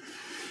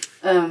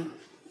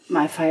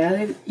 my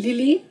fire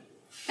lily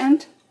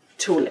and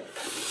tulip.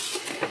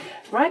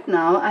 Right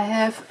now I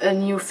have a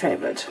new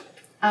favorite.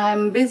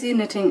 I'm busy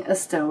knitting a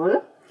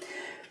stole.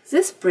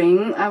 This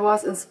spring I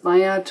was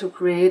inspired to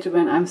create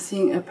when I'm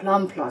seeing a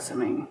plum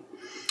blossoming.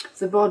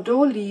 The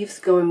Bordeaux leaves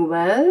going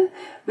well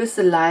with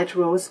the light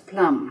rose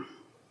plum.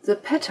 The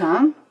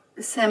pattern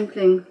is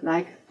sampling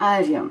like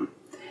allium.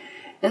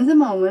 In the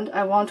moment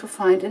I want to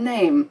find a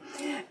name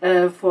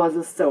for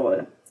the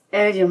stole.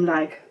 Allium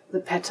like the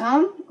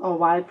pattern or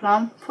wild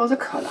plum for the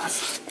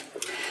colors.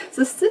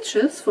 The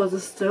stitches for the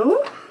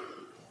stole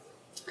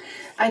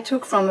I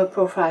took from a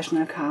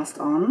professional cast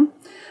on.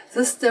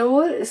 The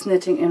stole is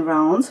knitting in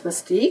rounds with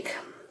stick,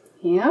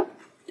 here.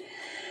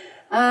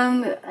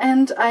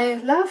 And I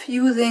love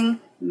using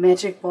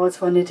magic balls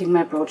for knitting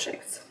my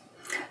projects.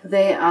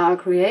 They are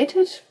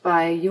created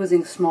by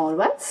using small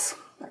wets,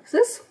 like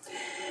this,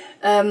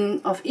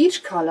 of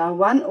each color,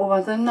 one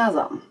over the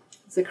another.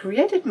 The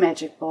created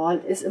magic ball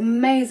is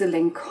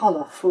amazingly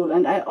colorful,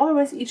 and I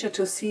always eager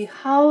to see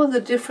how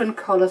the different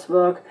colors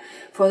work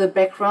for the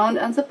background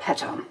and the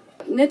pattern.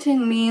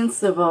 Knitting means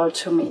the world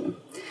to me.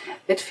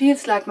 It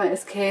feels like my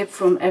escape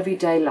from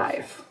everyday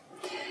life.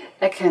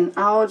 I can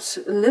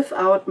live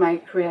out my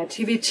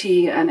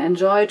creativity and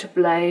enjoy to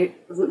play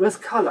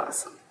with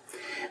colors.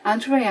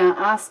 Andrea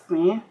asked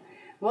me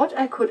what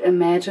I could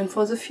imagine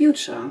for the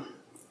future,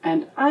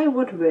 and I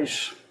would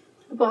wish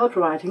about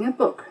writing a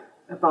book,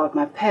 about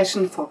my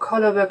passion for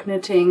colorwork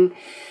knitting,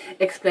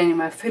 explaining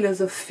my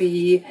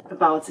philosophy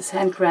about this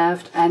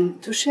handcraft,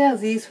 and to share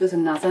these with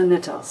another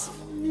knitters.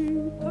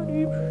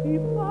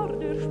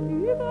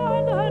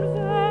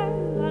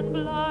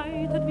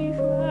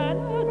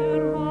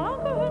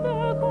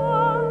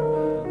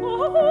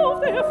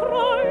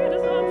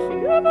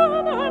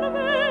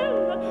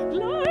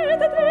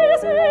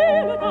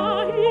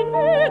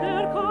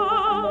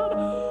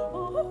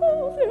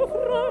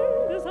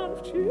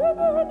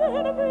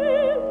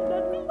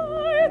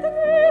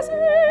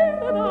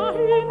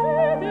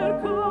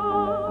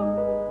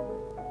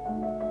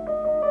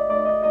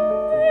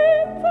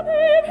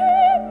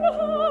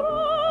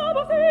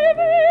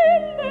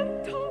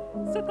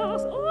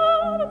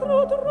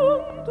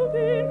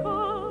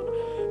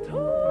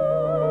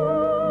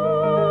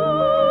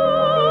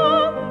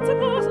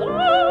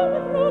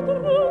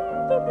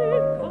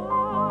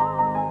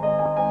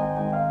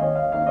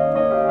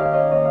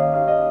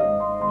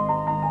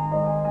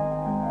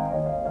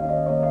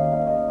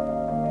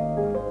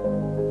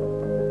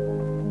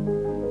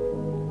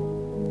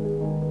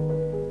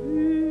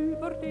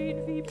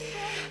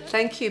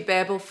 Thank you,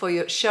 Bärbel,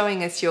 for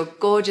showing us your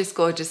gorgeous,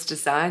 gorgeous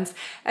designs.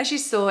 As you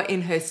saw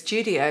in her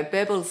studio,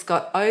 Bärbel's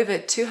got over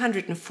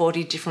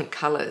 240 different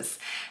colours,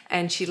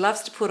 and she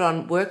loves to put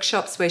on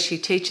workshops where she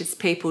teaches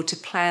people to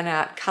plan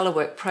out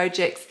colourwork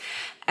projects,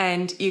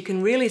 and you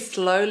can really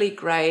slowly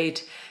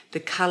grade the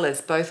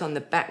colours both on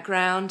the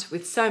background.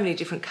 With so many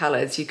different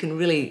colours, you can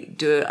really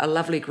do a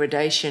lovely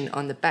gradation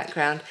on the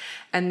background,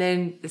 and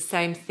then the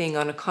same thing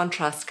on a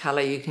contrast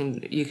colour, you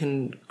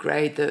can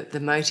grade the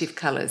motif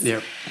colours.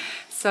 Yep.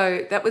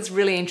 So that was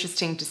really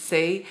interesting to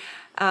see.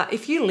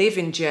 If you live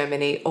in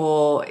Germany,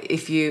 or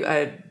if you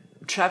are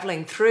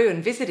travelling through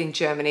and visiting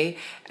Germany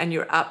and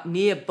you're up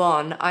near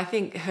Bonn, I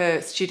think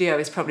her studio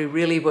is probably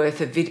really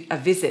worth a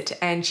visit.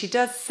 And she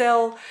does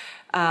sell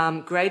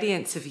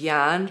gradients of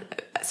yarn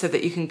so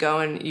that you can go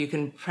and you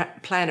can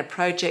plan a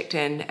project,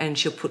 and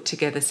she'll put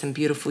together some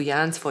beautiful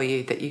yarns for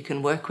you that you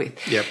can work with.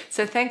 Yep.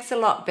 So thanks a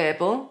lot,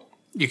 Bärbel.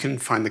 You can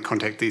find the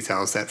contact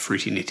details at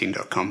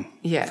fruityknitting.com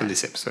for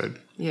this episode.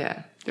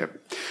 Yeah. Yep.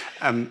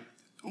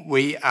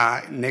 We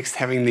are next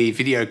having the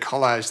video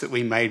collage that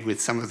we made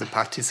with some of the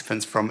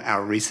participants from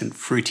our recent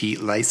Fruity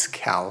Lace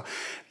Kal.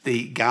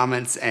 The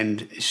garments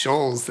and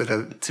shawls that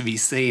are to be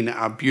seen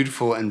are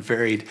beautiful and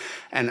varied,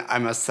 and I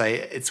must say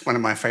it's one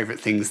of my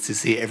favourite things to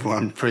see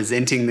everyone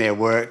presenting their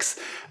works,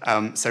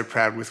 so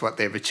proud with what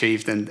they've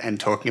achieved and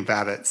talking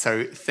about it.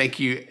 So thank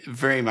you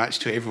very much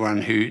to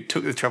everyone who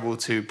took the trouble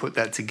to put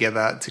that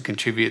together, to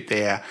contribute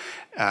their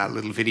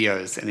little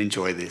videos, and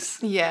enjoy this.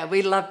 Yeah,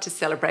 we love to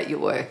celebrate your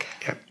work.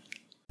 Yep.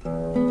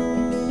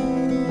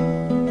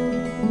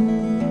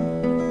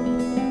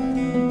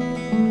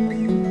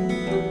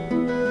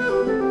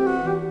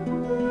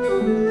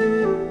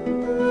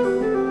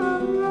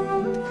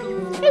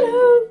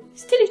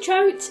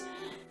 Trout.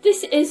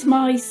 This is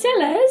my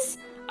Sellers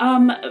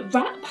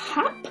wrap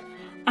hap,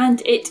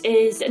 and it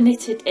is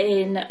knitted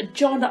in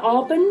John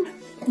Arbon,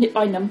 knit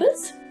by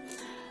numbers,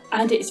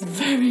 and it's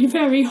very,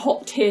 very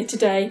hot here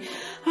today,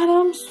 and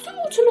I'm sort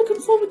of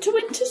looking forward to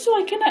winter so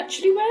I can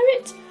actually wear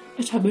it,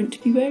 but I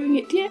won't be wearing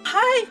it yet.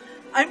 Hi,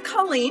 I'm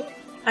Colleen.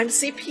 I'm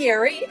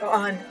CPR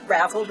on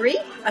Ravelry.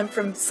 I'm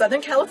from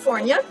Southern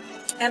California,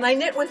 and I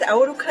knit with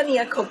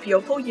Aurukania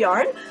Kopiopo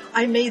yarn.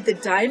 I made the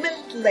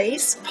diamond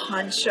lace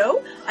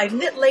poncho. I've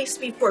knit lace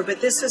before, but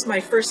this is my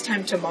first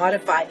time to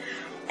modify.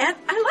 And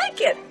I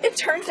like it. It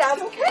turned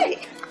out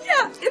okay.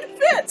 Yeah, it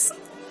fits.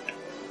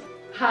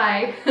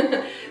 Hi,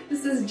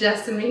 this is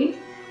Jessamy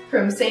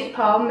from St.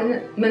 Paul,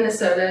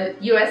 Minnesota,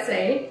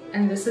 USA,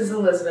 and this is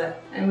Elizabeth,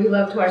 and we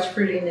love to watch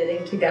Fruity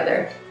knitting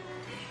together.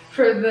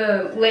 For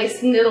the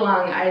lace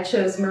knit-along, I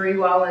chose Marie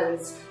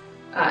Wallen's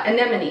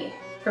Anemone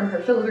from her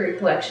filigree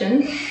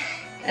collection,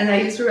 and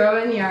I used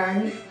Rowan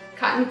yarn,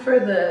 cotton for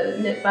the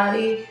knit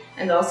body,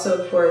 and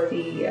also for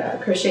the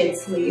crocheted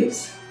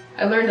sleeves.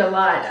 I learned a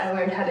lot. I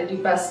learned how to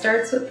do bust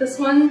starts with this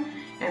one,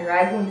 and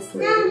raglan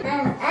sleeves. I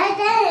think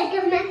I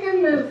can make a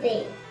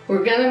movie.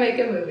 We're gonna make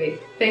a movie.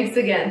 Thanks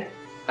again.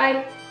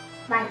 Bye.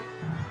 Bye.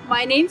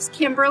 My name's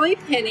Kimberly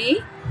Penny,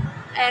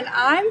 and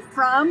I'm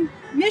from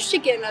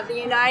Michigan of the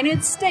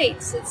United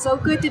States. It's so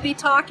good to be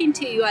talking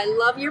to you. I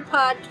love your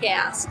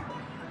podcast.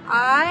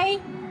 I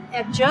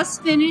have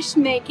just finished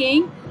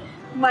making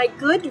my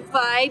Good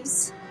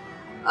Vibes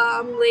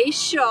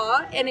lace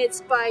shawl, and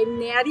it's by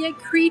Nadia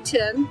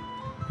Cretan,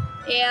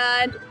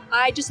 and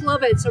I just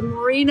love it. It's a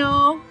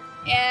merino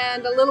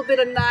and a little bit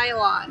of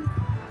nylon.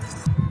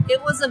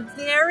 It was a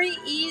very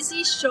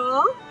easy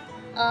shawl.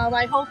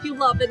 I hope you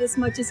love it as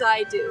much as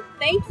I do.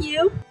 Thank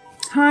you.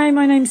 Hi,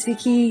 my name's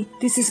Vicky.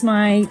 This is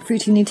my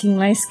Fruity Knitting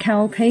Lace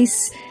Kal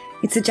piece.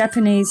 It's a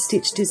Japanese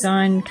stitch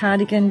design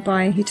cardigan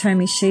by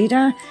Hitomi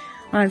Shida.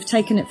 I've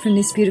taken it from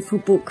this beautiful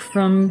book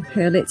from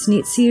her Let's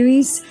Knit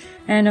series,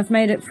 and I've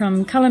made it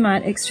from Colour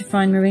Mart Extra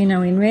Fine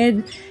Merino in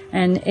red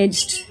and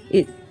edged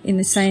it in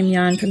the same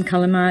yarn from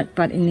Colour Mart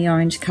but in the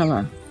orange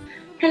colour.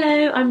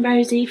 Hello, I'm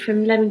Rosie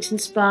from Leamington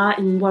Spa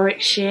in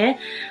Warwickshire.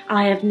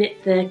 I have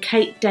knit the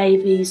Kate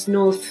Davies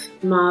North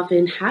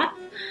Marvin hat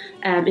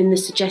in the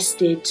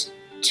suggested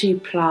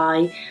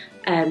 2-ply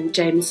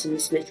Jameson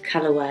Smith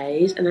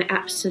colourways, and I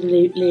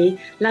absolutely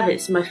love it.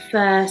 It's my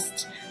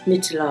first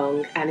knit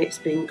along and it's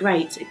been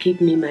great at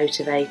keeping me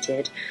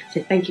motivated.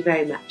 So thank you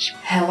very much.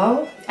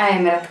 Hello, I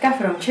am Ratka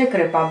from Czech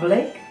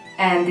Republic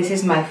and this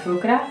is my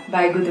Fukra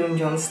by Gudrun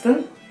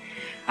Johnston.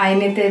 I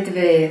knitted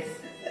with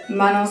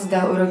Manos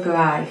da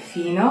Uruguay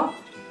Fino.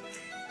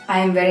 I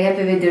am very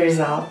happy with the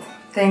result.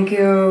 Thank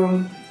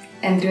you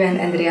Andrew and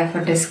Andrea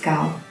for this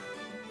Kal.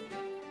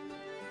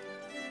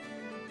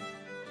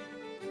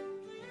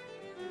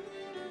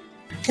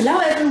 Hello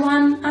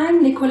everyone,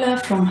 I'm Nicola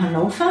from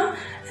Hanover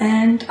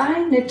and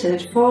I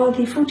knitted for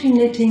the Fruity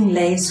Knitting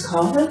Lace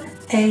Kal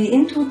a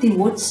Into the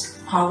Woods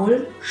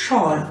Owl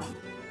shawl.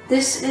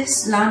 This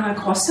is Lana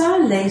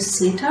Grossa Lace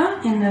Seta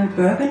in a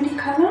burgundy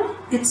color.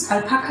 It's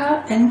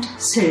alpaca and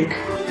silk.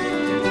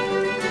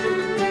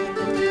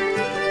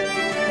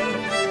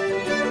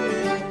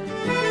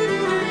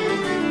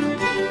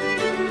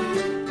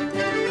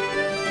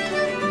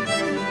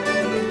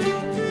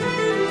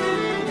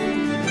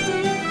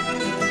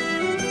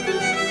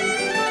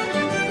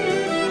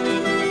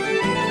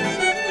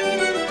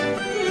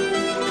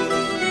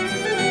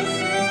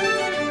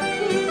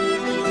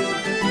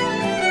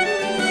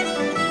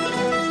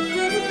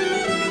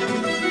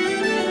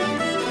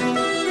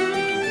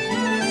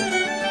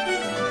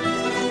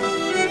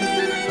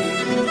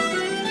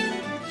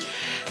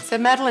 So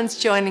Madeleine's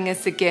joining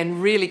us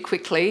again really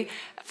quickly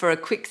for a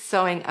quick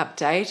sewing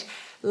update.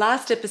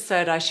 Last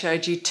episode I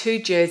showed you 2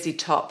 jersey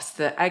tops,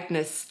 the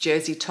Agnes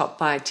jersey top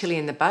by Tilly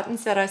and the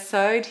Buttons that I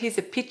sewed. Here's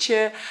a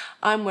picture.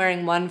 I'm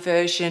wearing one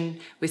version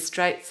with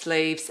straight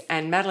sleeves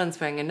and Madeleine's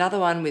wearing another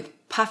one with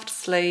puffed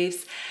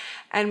sleeves.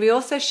 And we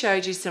also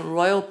showed you some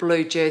royal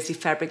blue jersey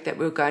fabric that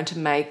we were going to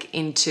make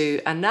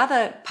into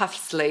another puff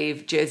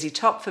sleeve jersey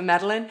top for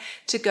Madeleine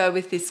to go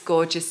with this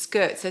gorgeous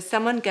skirt. So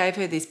someone gave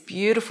her this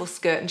beautiful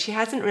skirt and she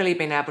hasn't really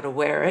been able to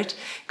wear it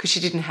because she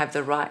didn't have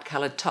the right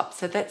coloured top.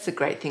 So that's the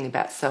great thing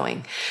about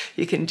sewing.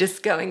 You can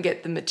just go and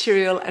get the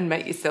material and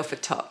make yourself a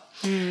top.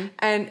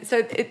 And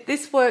so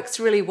this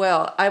works really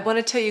well. I want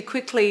to tell you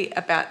quickly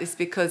about this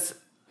because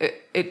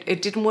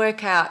it didn't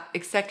work out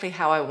exactly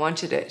how I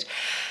wanted it.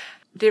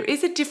 There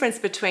is a difference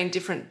between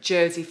different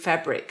jersey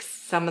fabrics.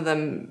 Some of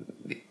them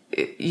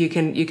you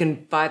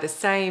can buy the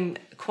same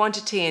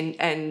quantity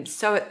and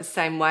sew it the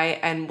same way,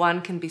 and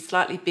one can be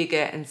slightly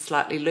bigger and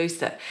slightly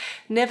looser.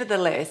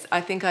 Nevertheless, I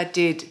think I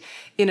did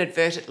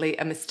inadvertently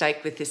a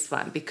mistake with this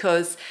one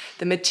because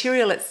the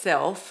material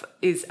itself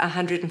is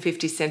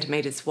 150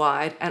 centimetres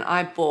wide and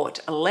I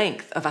bought a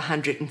length of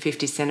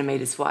 150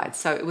 centimetres wide.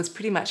 So it was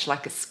pretty much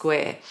like a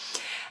square.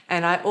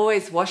 And I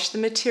always wash the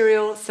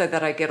material so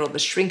that I get all the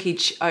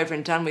shrinkage over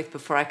and done with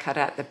before I cut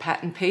out the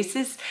pattern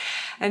pieces.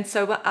 And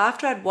so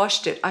after I'd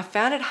washed it, I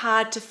found it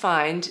hard to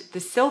find the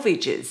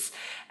selvages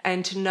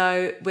and to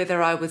know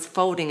whether I was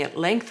folding it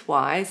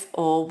lengthwise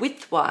or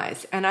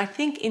widthwise. And I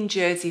think in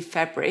jersey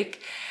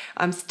fabric,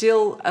 I'm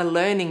still a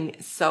learning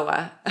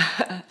sewer.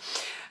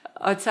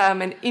 I'd say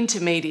I'm an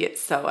intermediate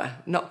sewer,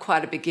 not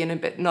quite a beginner,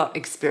 but not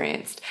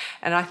experienced.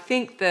 And I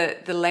think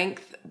that the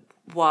length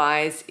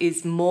wise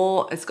is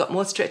more, it's got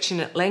more stretch in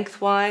it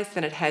lengthwise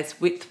than it has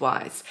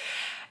widthwise.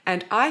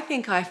 And I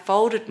think I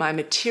folded my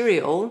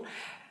material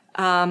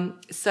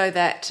so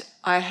that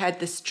I had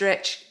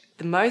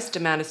the most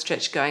amount of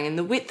stretch going in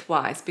the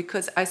widthwise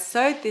because I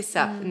sewed this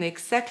up in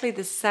exactly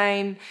the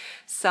same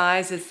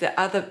size as the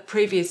other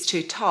previous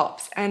 2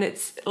 tops and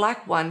it's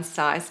like one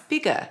size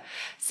bigger.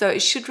 So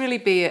it should really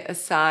be a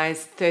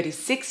size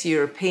 36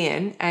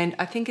 European and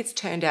I think it's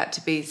turned out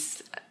to be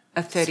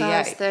a 38.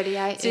 Size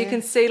 38. So you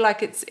can see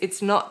like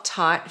it's not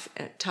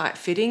tight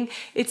fitting.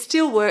 It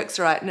still works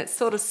right and it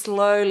sort of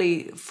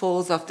slowly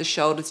falls off the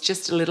shoulders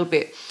just a little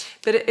bit.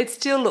 But it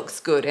still looks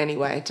good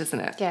anyway, doesn't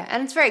it? Yeah,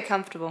 and it's very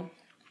comfortable.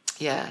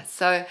 Yeah,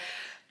 so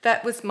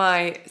that was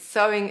my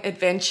sewing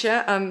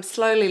adventure. I'm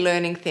slowly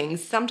learning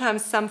things.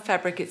 Sometimes some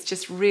fabric it's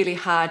just really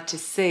hard to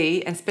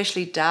see, and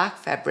especially dark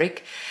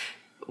fabric,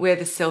 where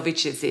the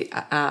selvages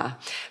are.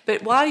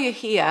 But while you're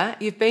here,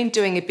 you've been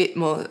doing a bit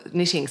more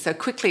knitting. So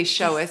quickly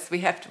show us.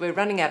 We're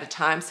running out of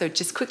time. So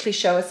just quickly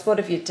show us, what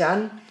have you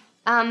done?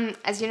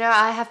 As you know,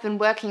 I have been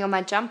working on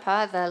my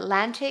jumper, the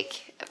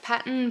Atlantic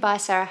pattern by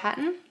Sarah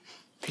Hatton.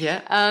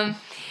 Yeah.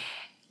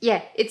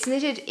 Yeah, it's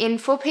knitted in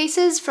 4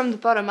 pieces from the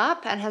bottom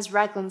up and has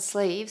raglan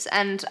sleeves.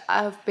 And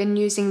I've been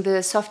using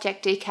the Soft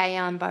Yak DK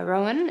yarn by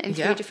Rowan in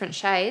 3 different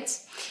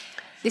shades.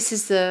 This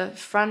is the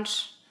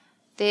front.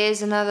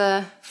 There's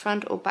another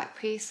front or back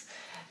piece.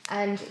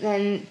 And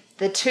then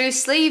the 2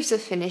 sleeves are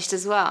finished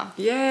as well.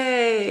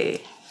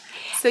 Yay!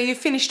 So you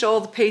finished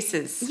all the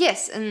pieces?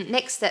 Yes, and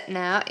next step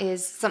now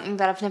is something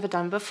that I've never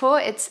done before.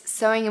 It's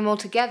sewing them all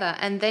together.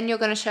 And then you're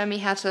going to show me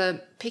how to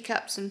pick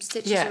up some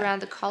stitches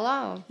around the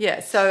collar. Or...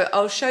 Yeah, so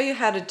I'll show you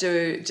how to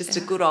do just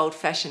a good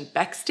old-fashioned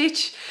back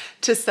stitch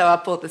to sew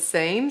up all the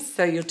seams.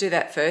 So you'll do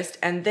that first.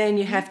 And then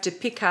you have to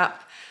pick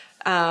up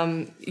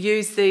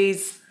use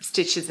these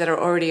stitches that are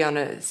already on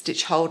a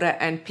stitch holder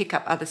and pick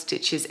up other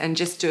stitches and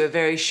just do a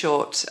very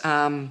short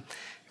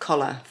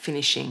collar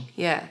finishing.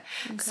 Yeah.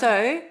 Okay.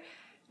 So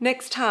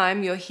next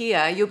time you're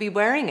here, you'll be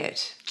wearing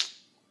it.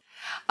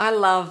 I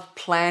love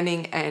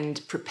planning and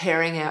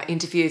preparing our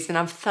interviews, and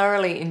I've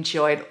thoroughly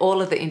enjoyed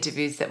all of the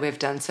interviews that we've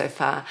done so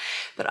far.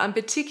 But I'm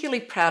particularly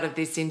proud of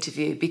this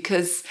interview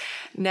because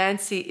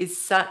Nancy is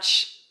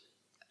such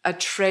a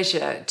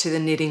treasure to the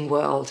knitting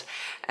world,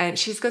 and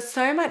she's got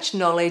so much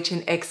knowledge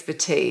and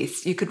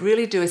expertise. You could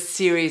really do a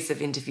series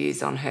of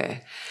interviews on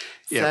her.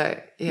 Yeah.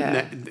 So,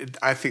 yeah.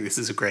 I think this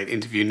is a great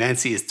interview.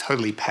 Nancy is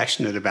totally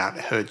passionate about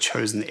her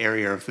chosen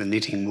area of the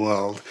knitting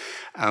world.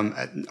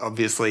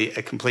 Obviously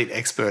a complete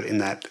expert in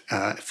that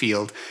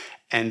field,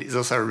 and is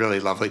also a really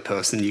lovely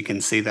person. You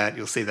can see that.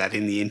 You'll see that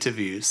in the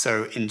interview.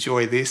 So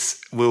enjoy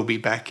this. We'll be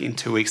back in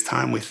 2 weeks'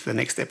 time with the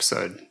next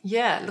episode.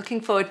 Yeah, looking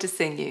forward to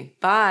seeing you.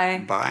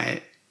 Bye.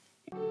 Bye.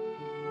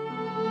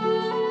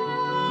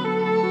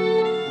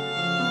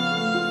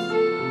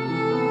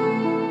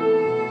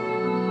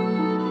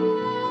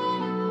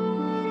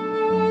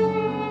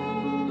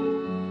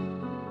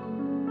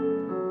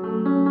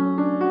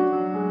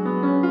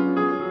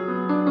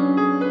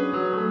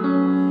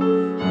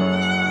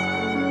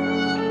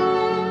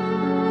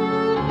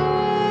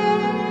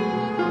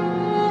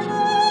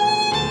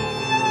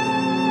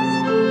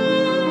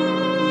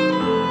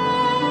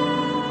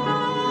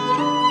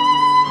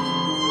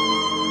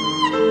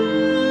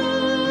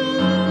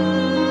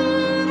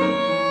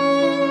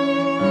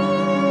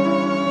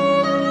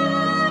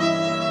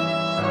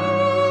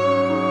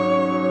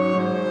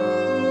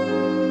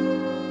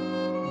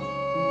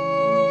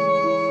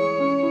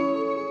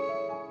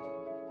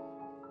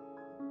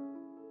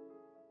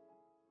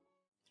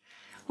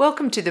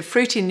 Welcome to the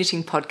Fruity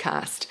Knitting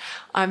Podcast.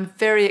 I'm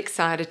very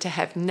excited to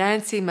have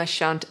Nancy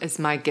Marchant as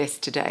my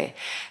guest today.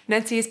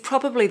 Nancy is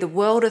probably the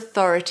world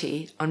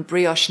authority on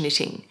brioche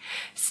knitting.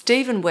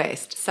 Stephen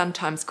West,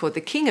 sometimes called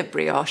the King of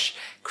Brioche,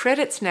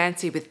 credits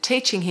Nancy with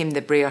teaching him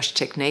the brioche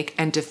technique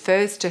and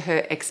defers to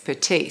her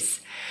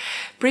expertise.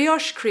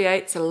 Brioche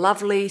creates a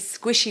lovely,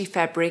 squishy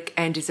fabric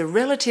and is a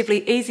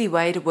relatively easy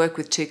way to work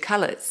with two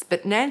colours,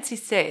 but Nancy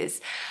says,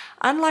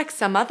 unlike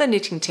some other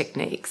knitting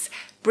techniques,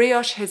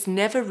 brioche has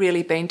never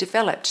really been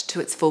developed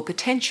to its full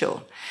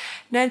potential.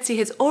 Nancy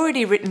has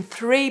already written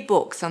 3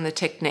 books on the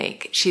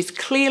technique. She's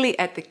clearly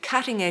at the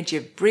cutting edge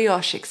of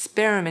brioche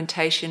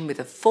experimentation with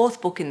a 4th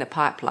book in the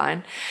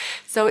pipeline.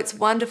 So it's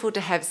wonderful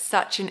to have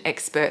such an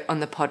expert on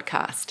the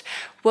podcast.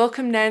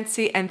 Welcome,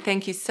 Nancy, and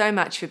thank you so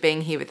much for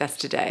being here with us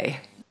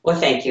today. Well,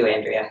 thank you,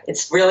 Andrea.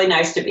 It's really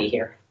nice to be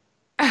here.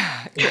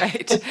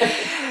 Great.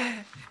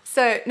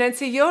 So,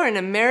 Nancy, you're an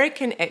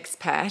American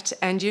expat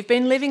and you've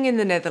been living in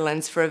the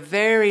Netherlands for a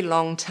very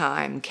long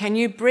time. Can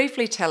you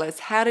briefly tell us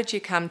how did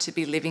you come to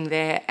be living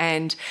there,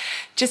 and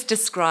just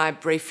describe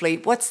briefly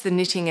what's the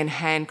knitting and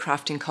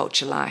handcrafting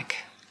culture like?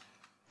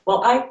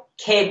 Well, I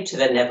came to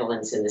the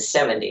Netherlands in the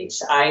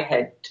 70s.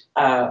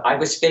 I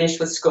was finished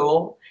with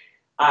school.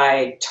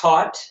 I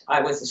taught.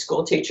 I was a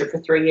school teacher for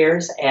 3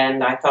 years,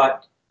 and I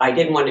thought I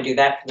didn't want to do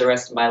that for the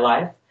rest of my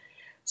life.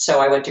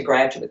 So I went to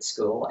graduate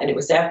school, and it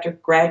was after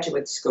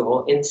graduate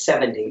school in the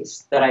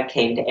 70s that I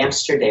came to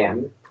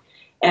Amsterdam.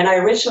 And I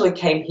originally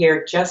came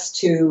here just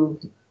to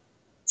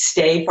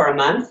stay for a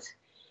month.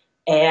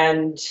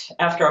 And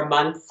after a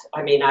month,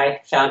 I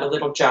found a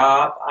little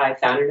job, I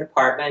found an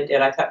apartment,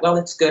 and I thought, well,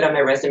 it's good on my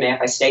resume if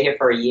I stay here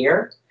for a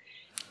year.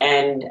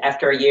 And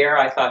after a year,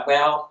 I thought,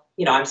 well,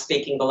 I'm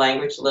speaking the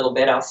language a little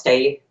bit, I'll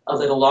stay a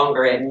little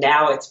longer. And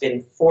now it's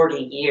been 40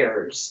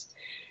 years.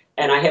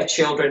 And I have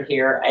children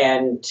here,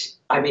 and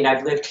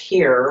I've lived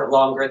here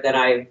longer than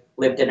I've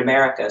lived in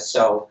America,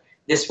 so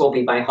this will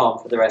be my home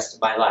for the rest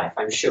of my life,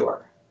 I'm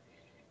sure.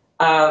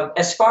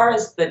 As far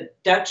as the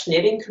Dutch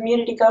knitting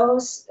community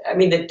goes,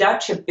 the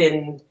Dutch have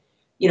been,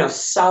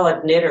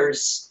 solid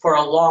knitters for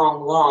a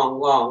long, long,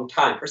 long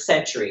time, for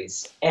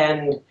centuries.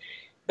 And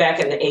back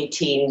in the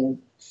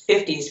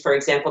 1850s, for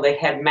example, they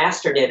had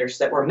master knitters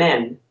that were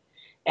men.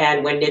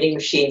 And when knitting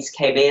machines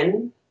came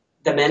in,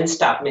 the men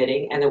stopped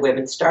knitting and the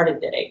women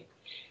started knitting.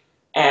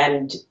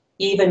 And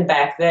even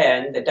back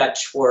then, the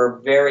Dutch were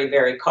very,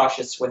 very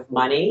cautious with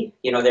money.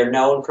 They're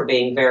known for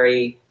being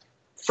very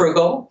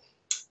frugal.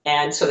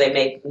 And so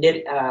they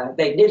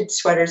knitted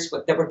sweaters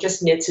that were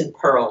just knits and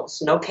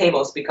purls, no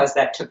cables, because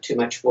that took too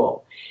much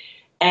wool.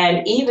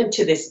 And even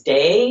to this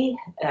day,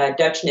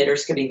 Dutch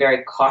knitters can be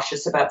very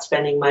cautious about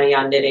spending money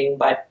on knitting,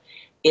 but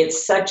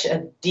it's such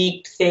a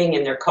deep thing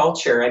in their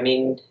culture.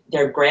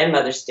 Their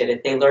grandmothers did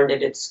it. They learned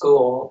it at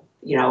school,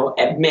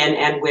 men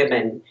and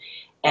women.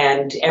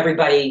 And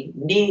everybody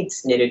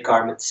needs knitted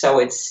garments, so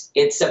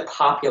it's a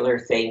popular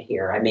thing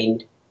here.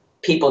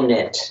 People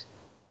knit.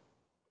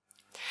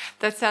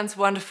 That sounds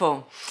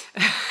wonderful.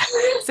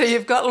 So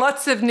you've got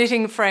lots of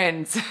knitting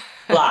friends.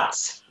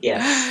 Lots,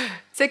 yes.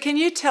 So can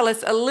you tell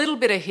us a little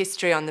bit of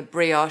history on the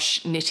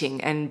brioche knitting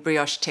and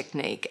brioche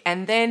technique,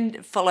 and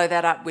then follow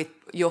that up with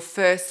your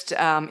first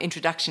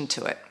introduction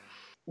to it?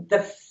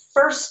 The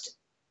first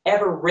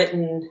ever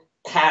written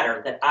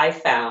pattern that I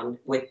found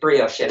with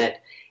brioche in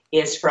it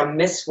is from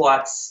Miss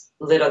Watts'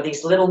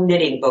 these little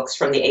knitting books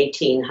from the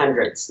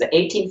 1800s. The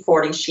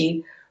 1840s,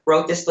 she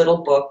wrote this little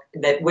book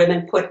that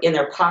women put in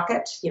their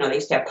pocket. You know, they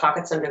used to have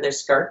pockets under their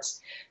skirts.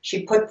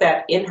 She put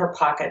that in her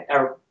pocket,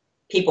 or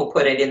people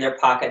put it in their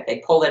pocket.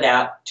 They pulled it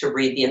out to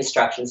read the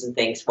instructions and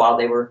things while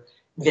they were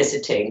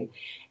visiting.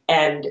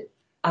 And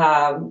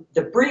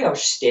the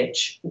brioche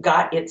stitch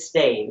got its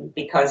name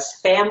because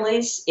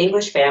families,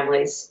 English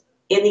families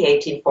in the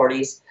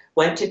 1840s,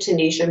 went to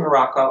Tunisia,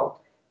 Morocco.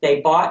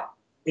 They bought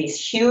these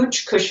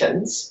huge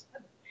cushions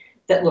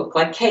that looked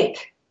like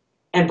cake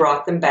and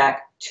brought them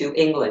back to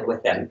England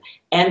with them.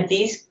 And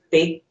these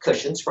big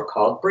cushions were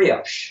called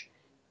brioche.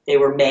 They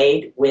were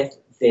made with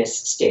this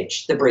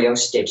stitch. The brioche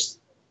stitch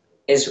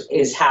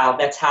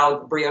that's how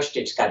the brioche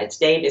stitch got its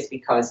name, is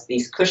because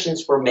these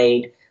cushions were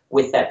made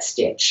with that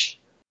stitch.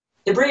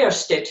 The brioche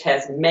stitch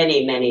has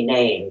many, many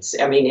names.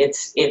 I mean,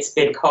 it's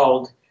been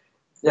called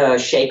the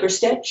shaker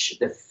stitch,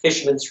 the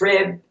fisherman's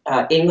rib,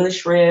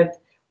 English rib,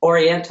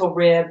 oriental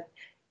rib.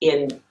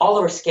 In all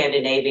over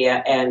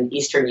Scandinavia and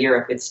Eastern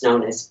Europe, it's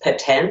known as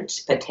patent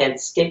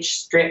stitch,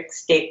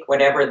 stick,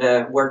 whatever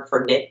the word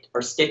for knit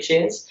or stitch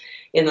is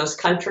in those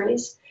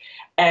countries.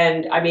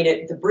 And I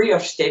mean, the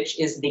brioche stitch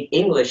is the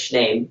English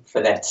name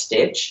for that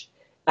stitch.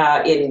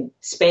 In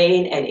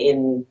Spain and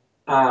in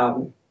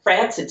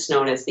France, it's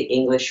known as the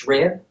English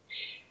rib.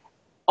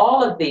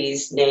 All of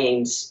these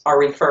names are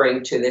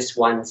referring to this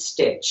one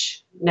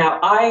stitch. Now,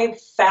 I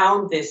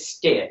found this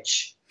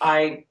stitch.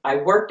 I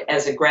worked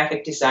as a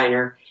graphic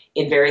designer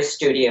in various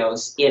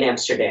studios in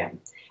Amsterdam.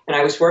 And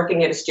I was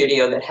working at a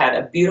studio that had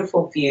a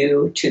beautiful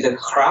view to the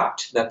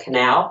gracht, the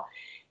canal.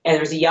 And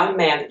there was a young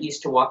man that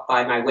used to walk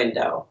by my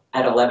window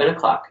at 11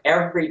 o'clock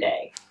every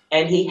day.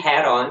 And he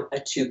had on a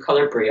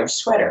 2-color brioche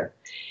sweater.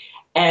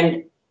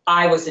 And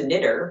I was a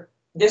knitter.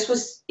 This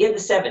was in the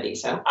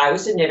 70s. Huh? I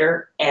was a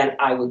knitter, and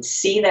I would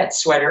see that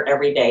sweater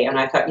every day. And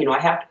I thought, I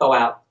have to go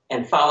out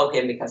and follow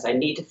him because I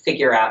need to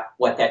figure out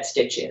what that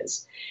stitch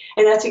is.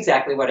 And that's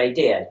exactly what I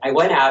did. I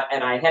went out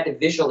and I had to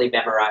visually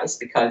memorize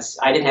because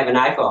I didn't have an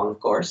iPhone, of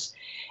course.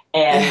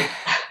 And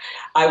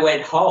I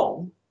went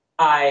home,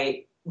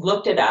 I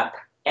looked it up,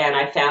 and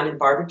I found in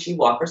Barbara G.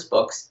 Walker's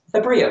books, the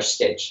brioche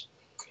stitch.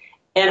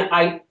 And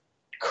I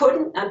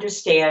couldn't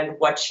understand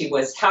how she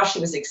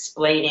was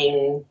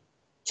explaining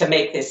to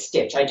make this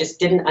stitch. I just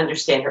didn't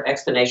understand her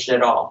explanation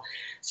at all.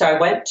 So I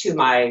went to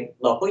my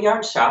local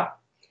yarn shop,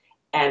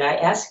 and I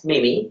asked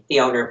Mimi,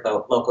 the owner of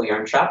the local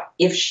yarn shop,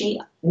 if she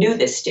knew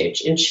this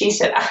stitch. And she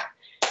said,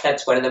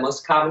 that's one of the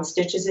most common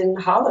stitches in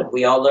Holland.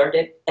 We all learned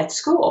it at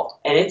school.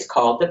 And it's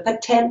called the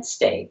patent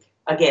stake.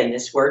 Again,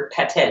 this word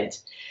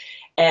patent.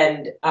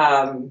 And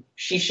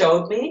she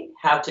showed me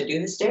how to do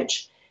the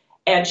stitch.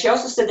 And she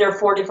also said there are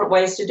 4 different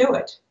ways to do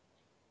it.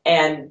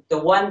 And the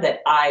one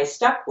that I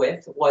stuck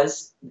with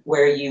was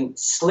where you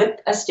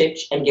slip a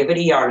stitch and give it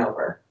a yarn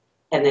over.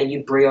 And then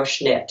you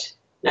brioche knit.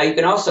 Now, you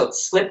can also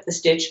slip the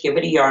stitch, give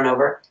it a yarn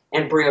over,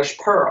 and brioche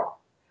purl.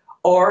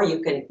 Or you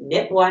can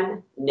knit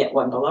one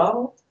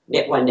below,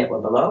 knit one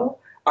below,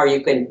 or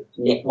you can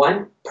knit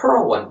one,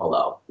 purl one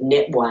below,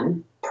 knit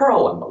one,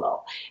 purl one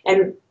below.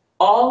 And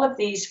all of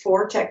these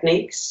 4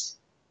 techniques,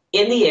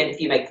 in the end,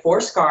 if you make 4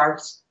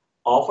 scarves,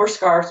 all 4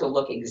 scarves will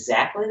look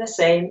exactly the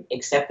same,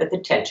 except that the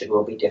tension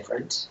will be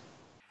different.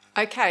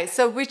 Okay,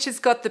 so which has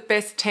got the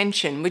best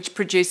tension? Which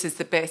produces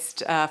the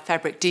best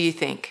fabric, do you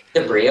think?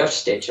 The brioche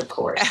stitch, of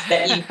course,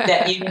 that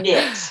you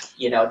knit,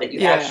 that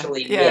you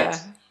actually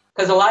knit.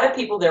 Because a lot of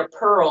people, their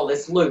purl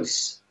is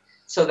loose,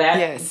 so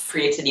that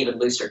creates an even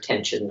looser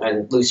tension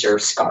and looser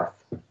scarf,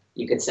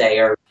 you could say,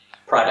 or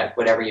product,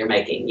 whatever you're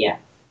making,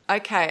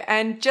 Okay,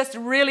 and just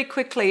really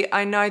quickly,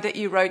 I know that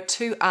you wrote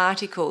 2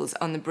 articles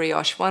on the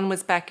brioche. One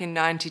was back in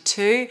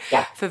 92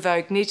 for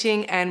Vogue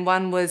Knitting, and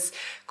one was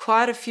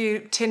quite a few,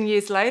 10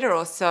 years later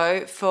or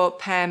so, for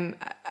Pam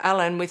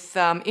Allen with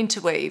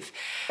Interweave.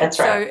 That's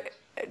right.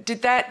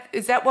 So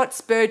is that what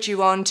spurred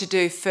you on to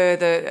do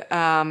further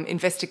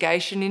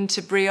investigation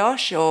into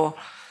brioche, or?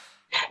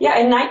 Yeah,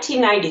 in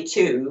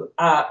 1992,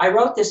 I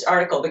wrote this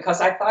article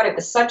because I thought it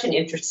was such an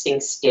interesting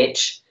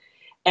stitch,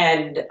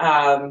 and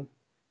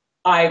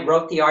I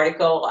wrote the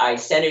article, I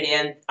sent it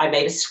in, I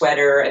made a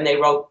sweater, and they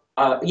wrote,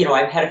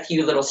 I've had a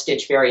few little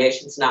stitch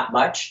variations, not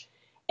much,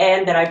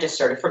 and then I just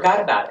sort of forgot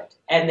about it.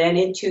 And then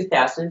in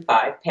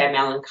 2005, Pam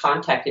Allen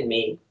contacted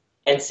me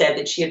and said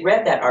that she had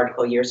read that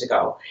article years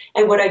ago,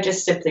 and would I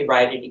just simply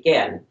write it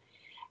again?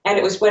 And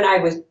it was when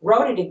I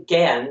wrote it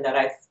again that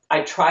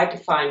I tried to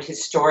find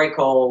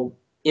historical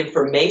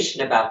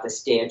information about the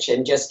stitch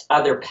and just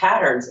other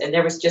patterns, and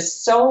there was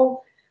just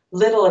so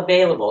little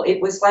available.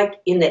 It was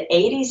like in the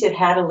 80s, it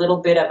had a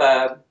little bit of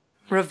a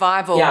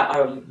revival. Yeah,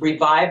 a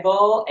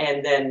revival.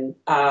 And then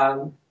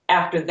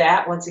after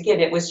that, once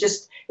again, it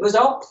was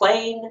all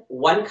plain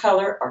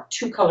 1-color or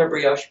 2-color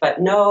brioche,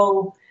 but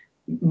no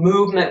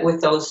movement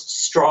with those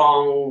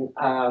strong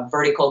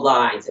vertical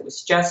lines. It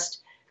was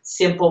just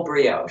simple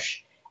brioche.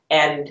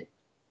 And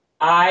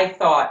I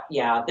thought,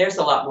 there's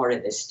a lot more to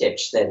this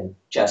stitch than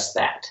just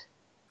that.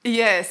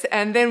 Yes,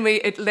 and then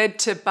it led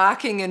to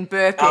barking and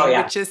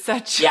burping, which is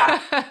such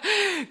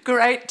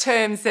great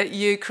terms that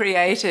you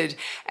created.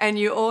 And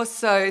you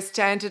also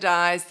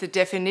standardized the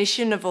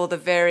definition of all the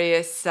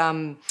various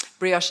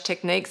brioche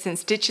techniques and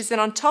stitches. And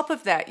on top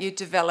of that, you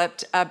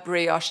developed a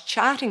brioche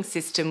charting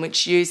system,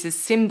 which uses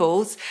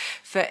symbols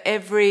for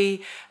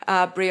every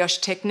brioche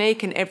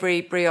technique and every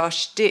brioche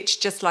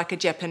stitch, just like a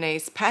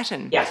Japanese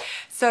pattern. Yeah.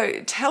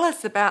 So tell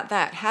us about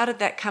that. How did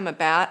that come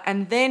about?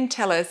 And then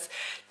tell us,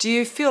 do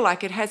you feel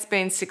like it has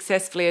been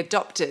successfully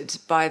adopted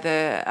by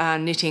the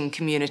knitting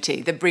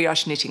community, the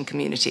brioche knitting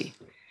community?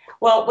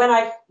 Well, when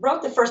I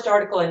wrote the first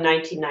article in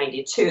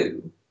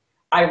 1992,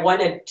 I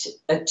wanted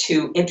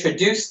to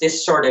introduce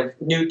this sort of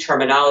new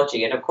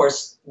terminology. And of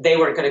course, they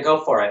weren't going to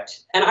go for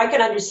it. And I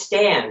can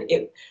understand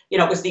it. You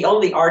know, it was the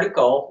only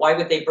article. Why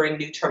would they bring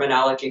new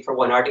terminology for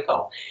one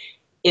article?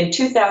 In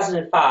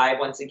 2005,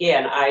 once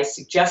again, I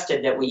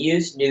suggested that we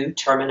use new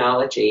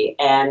terminology,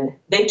 and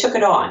they took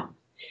it on.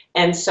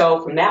 And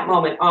so from that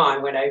moment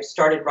on, when I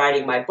started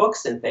writing my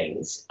books and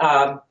things,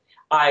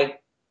 I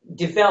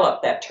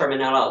developed that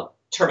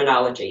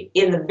terminology.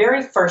 In the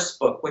very first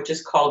book, which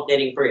is called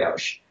Knitting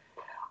Brioche,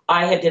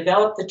 I had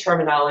developed the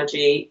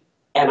terminology,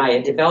 and I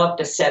had developed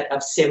a set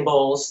of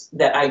symbols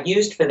that I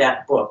used for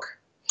that book.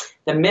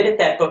 The minute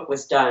that book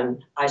was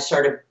done, I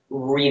sort of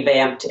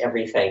revamped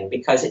everything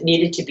because it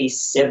needed to be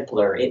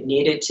simpler. It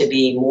needed to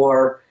be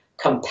more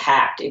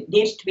compact. It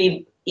needed to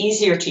be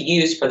easier to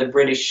use for the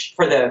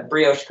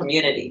brioche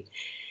community.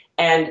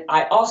 And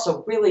I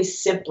also really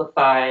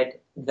simplified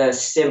the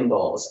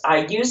symbols.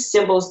 I used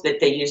symbols that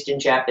they used in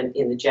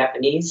the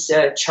Japanese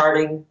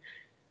charting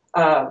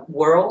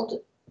world,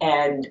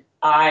 and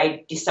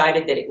I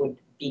decided that it would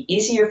be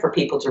easier for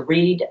people to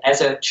read as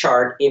a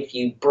chart if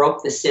you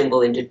broke the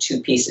symbol into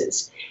two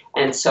pieces.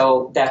 And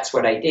so that's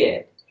what I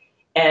did.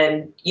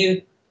 And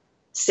you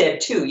said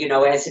too, you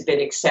know, has it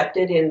been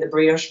accepted in the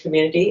brioche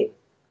community?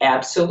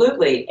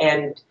 Absolutely.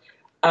 And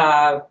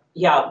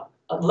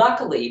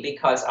luckily,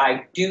 because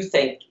I do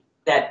think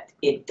that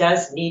it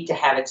does need to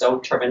have its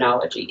own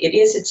terminology. It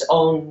is its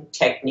own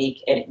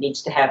technique, and it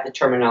needs to have the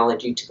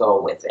terminology to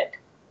go with it.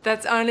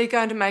 That's only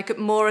going to make it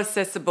more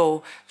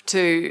accessible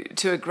to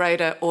a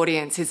greater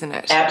audience, isn't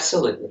it?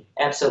 Absolutely.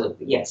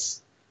 Absolutely,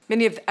 yes.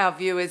 Many of our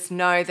viewers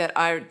know that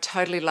I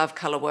totally love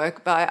colour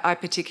work, but I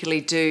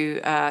particularly do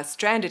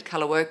stranded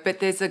colour work, but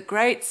there's a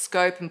great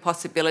scope and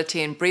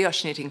possibility in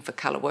brioche knitting for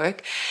colour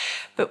work.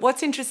 But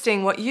what's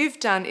interesting, what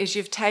you've done is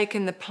you've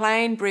taken the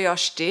plain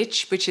brioche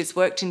stitch, which is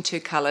worked in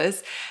two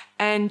colours,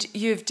 and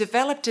you've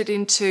developed it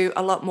into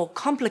a lot more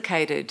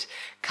complicated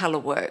colour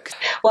work.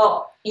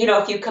 Well, you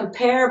know, if you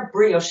compare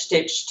brioche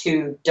stitch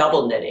to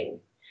double knitting,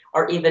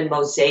 or even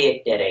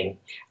mosaic knitting.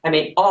 I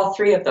mean, all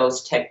three of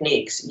those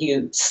techniques,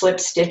 you slip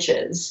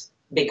stitches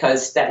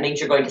because that means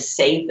you're going to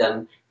save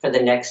them for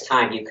the next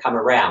time you come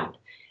around.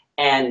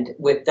 And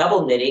with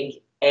double knitting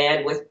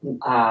and with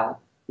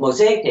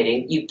mosaic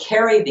knitting, you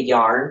carry the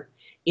yarn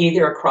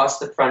either across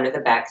the front or the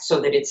back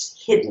so that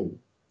it's hidden.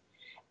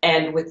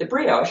 And with the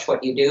brioche,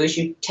 what you do is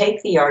you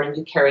take the yarn and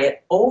you carry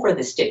it over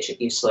the stitch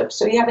that you slipped.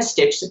 So you have a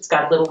stitch that's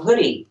got a little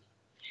hoodie.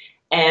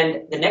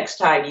 And the next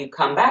time you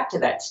come back to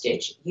that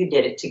stitch, you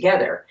did it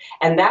together.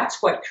 And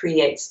that's what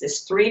creates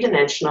this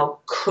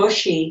three-dimensional,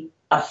 cushy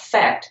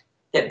effect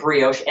that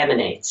brioche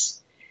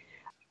emanates.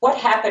 What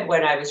happened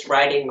when I was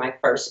writing my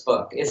first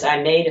book is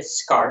I made a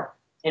scarf,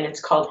 and it's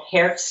called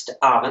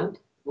Herbstabend,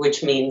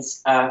 which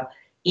means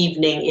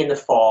evening in the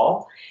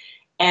fall.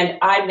 And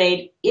I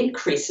made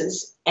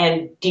increases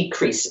and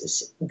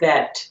decreases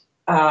that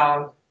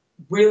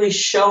really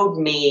showed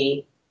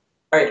me,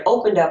 or it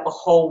opened up a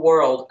whole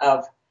world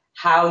of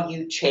how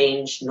you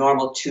change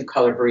normal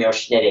two-color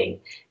brioche knitting.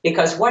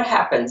 Because what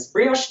happens,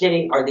 brioche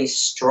knitting are these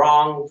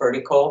strong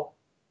vertical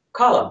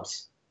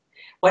columns.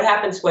 What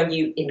happens when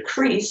you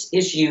increase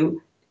is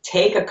you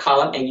take a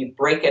column and you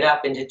break it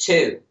up into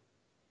two.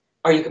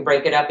 Or you can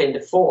break it up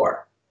into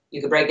four. You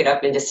can break it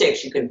up into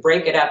six. You can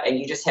break it up and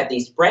you just have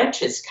these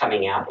branches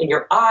coming out. And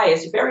your eye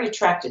is very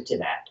attracted to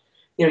that.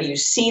 You know, you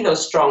see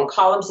those strong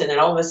columns and then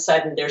all of a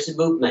sudden there's a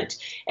movement.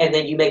 And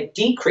then you make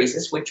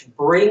decreases, which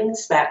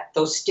brings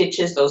those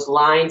stitches, those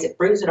lines, it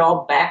brings it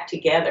all back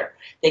together.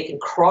 They can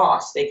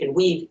cross, they can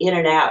weave in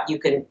and out. You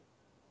can,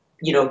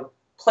 you know,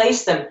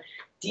 place them,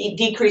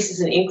 decreases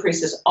and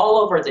increases all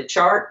over the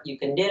chart. You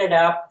can knit it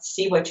up,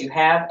 see what you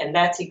have. And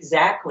that's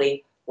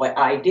exactly what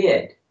I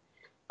did.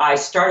 I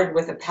started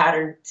with a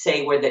pattern,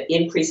 say, where the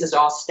increases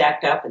all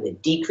stacked up and the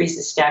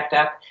decreases stacked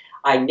up.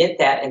 I knit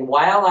that, and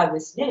while I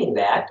was knitting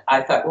that,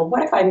 I thought, well,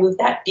 what if I move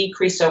that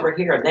decrease over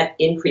here and that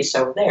increase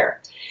over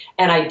there?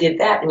 And I did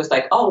that, and it was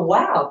like, oh,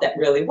 wow, that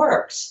really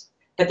works.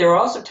 But there were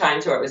also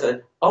times where it was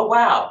like, oh,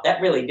 wow,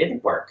 that really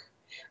didn't work,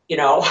 you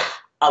know,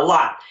 a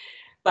lot.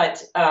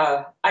 But,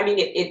 I mean,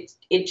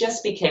 it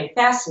just became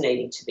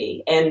fascinating to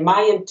me. And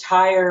my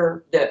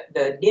entire,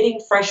 the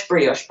Knitting Fresh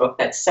Brioche book,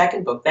 that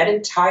second book, that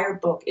entire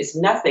book is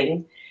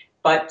nothing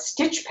but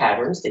stitch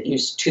patterns that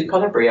use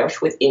two-color brioche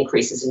with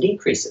increases and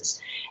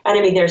decreases. And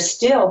I mean, there's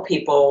still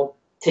people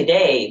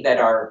today that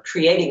are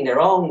creating their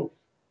own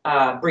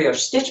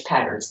brioche stitch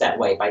patterns that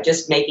way, by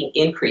just making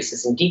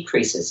increases and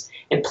decreases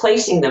and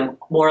placing them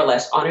more or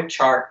less on a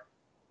chart,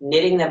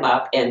 knitting them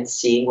up and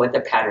seeing what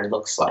the pattern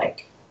looks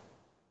like.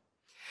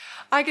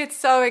 I get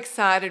so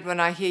excited when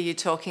I hear you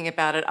talking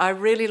about it. I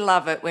really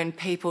love it when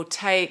people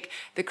take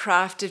the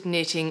craft of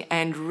knitting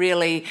and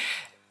really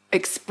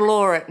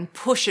explore it and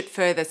push it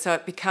further so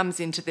it becomes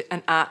into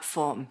an art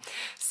form.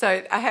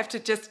 So I have to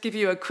just give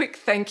you a quick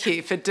thank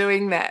you for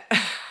doing that.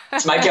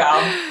 It's my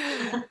job.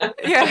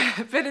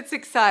 Yeah, but it's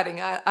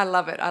exciting. I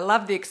love it. I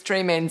love the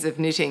extreme ends of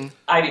knitting.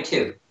 I do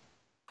too.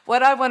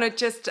 What I want to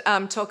just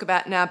talk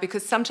about now,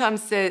 because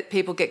sometimes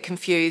people get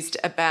confused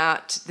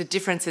about the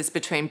differences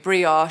between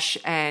brioche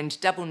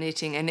and double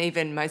knitting and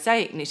even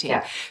mosaic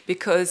knitting,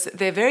 because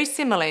they're very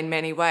similar in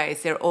many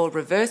ways. They're all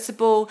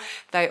reversible,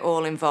 they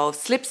all involve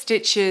slip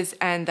stitches,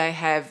 and they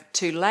have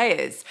 2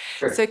 layers.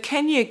 Sure. So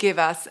can you give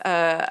us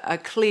a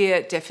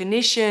clear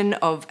definition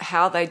of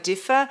how they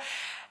differ?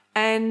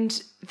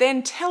 And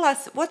then tell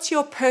us, what's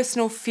your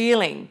personal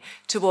feeling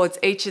towards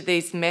each of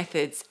these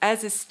methods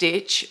as a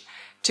stitch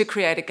to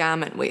create a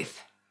garment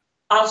with?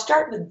 I'll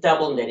start with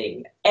double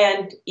knitting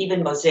and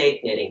even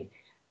mosaic knitting.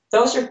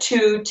 Those are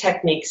 2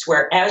 techniques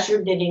where, as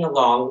you're knitting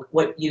along,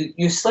 what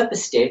you slip a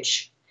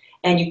stitch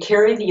and you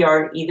carry the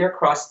yarn either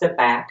across the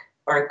back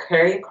or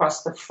carry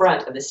across the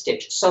front of the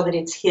stitch so that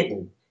it's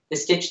hidden,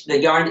 the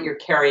yarn that you're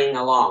carrying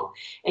along.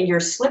 And you're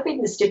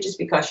slipping the stitches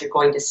because you're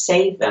going to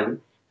save them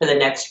for the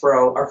next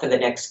row or for the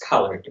next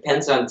color. It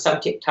depends on,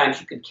 sometimes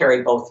you could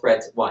carry both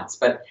threads at once,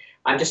 but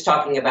I'm just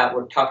talking about,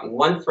 we're talking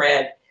 1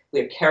 thread,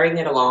 we're carrying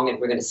it along, and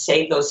we're going to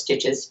save those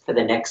stitches for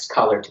the next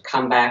color to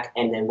come back,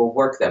 and then we'll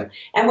work them.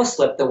 And we'll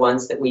slip the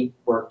ones that we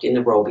worked in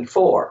the row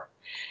before.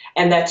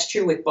 And that's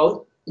true with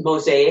both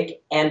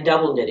mosaic and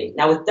double knitting.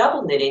 Now with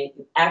double knitting,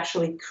 you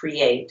actually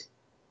create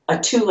a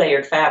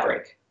 2-layered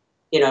fabric.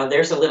 You know,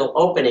 there's a little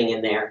opening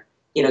in there.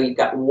 You know, you've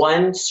got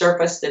one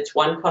surface that's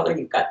one color,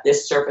 you've got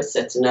this surface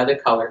that's another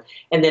color,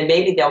 and then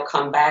maybe they'll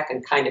come back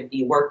and kind of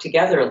be worked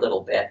together a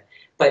little bit.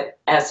 But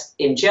as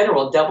in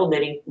general, double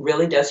knitting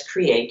really does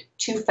create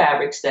 2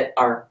 fabrics that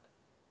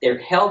they're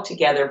held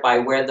together by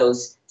where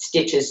those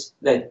stitches,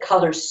 the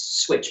colors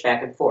switch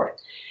back and forth.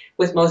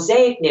 With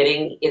mosaic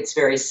knitting, it's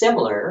very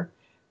similar,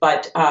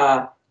 but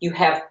you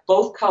have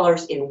both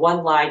colors in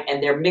one line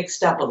and they're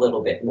mixed up a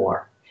little bit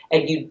more.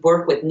 And you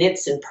work with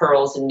knits and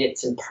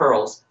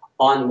pearls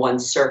on one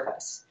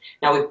surface.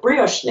 Now with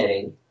brioche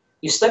knitting,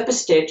 you slip a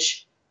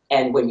stitch,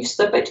 and when you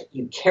slip it,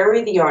 you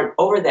carry the yarn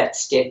over that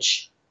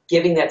stitch,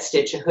 giving that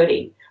stitch a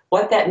hoodie.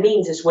 What that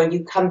means is when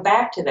you come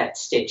back to that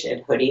stitch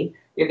and hoodie,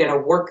 you're going to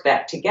work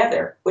that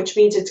together, which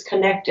means it's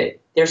connected.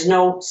 There's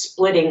no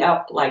splitting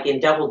up like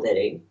in double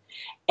knitting.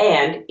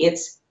 And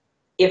if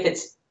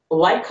it's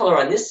light color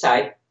on this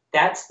side,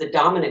 that's the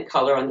dominant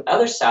color. On the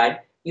other side,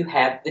 you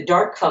have the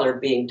dark color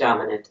being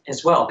dominant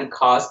as well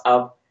because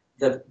of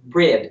the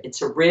rib.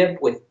 It's a rib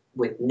with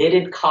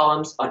knitted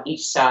columns on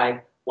each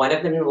side, one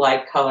of them in the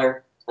light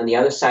color. On the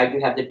other side,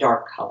 you have the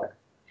dark color.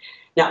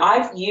 Now,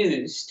 I've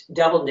used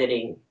double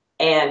knitting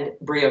and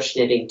brioche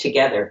knitting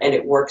together, and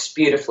it works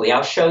beautifully.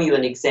 I'll show you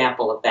an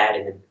example of that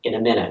in a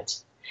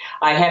minute.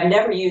 I have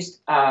never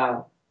used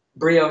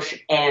brioche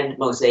and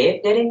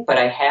mosaic knitting, but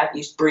I have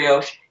used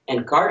brioche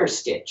and garter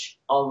stitch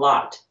a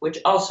lot, which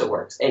also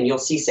works, and you'll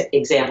see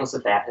examples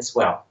of that as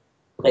well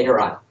later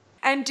on.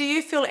 And do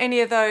you feel any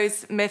of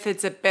those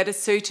methods are better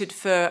suited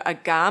for a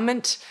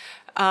garment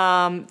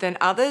than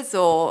others,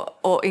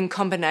 or in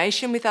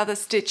combination with other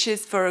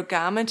stitches for a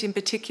garment in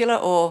particular?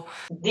 Or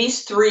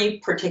these 3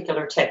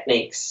 particular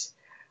techniques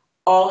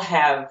all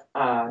have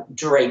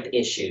drape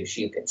issues,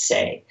 you could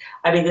say.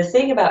 I mean, the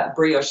thing about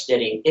brioche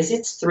knitting is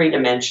it's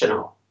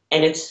 3-dimensional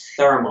and it's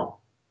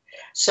thermal.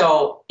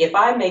 So if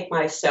I make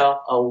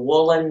myself a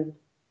woolen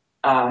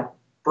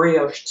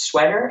brioche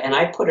sweater and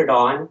I put it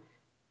on,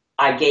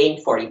 I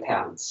gain 40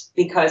 pounds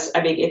because,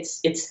 I mean,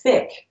 it's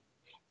thick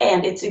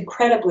and it's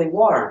incredibly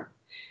warm.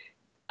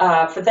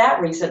 For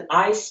that reason,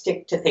 I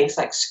stick to things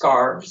like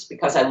scarves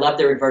because I love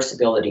the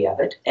reversibility of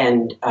it,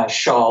 and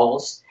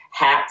shawls,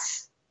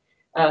 hats,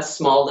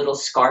 small little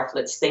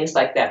scarflets, things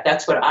like that.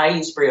 That's what I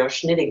use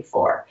brioche knitting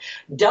for.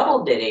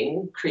 Double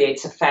knitting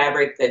creates a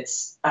fabric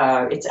that's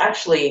it's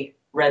actually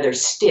rather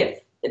stiff.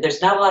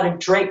 There's not a lot of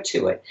drape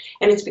to it,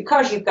 and it's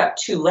because you've got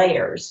 2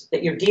 layers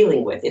that you're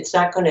dealing with. It's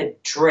not going to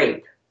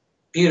drape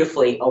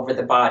beautifully over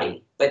the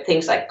body, but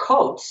things like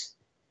coats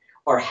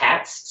or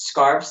hats,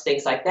 scarves,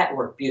 things like that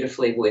work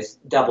beautifully with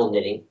double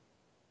knitting,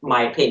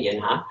 my opinion,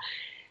 huh?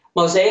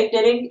 Mosaic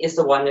knitting is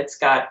the one that's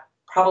got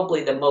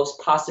probably the most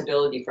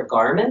possibility for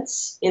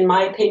garments, in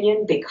my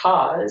opinion,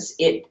 because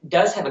it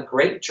does have a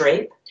great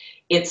drape.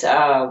 It's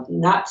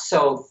not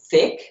so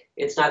thick,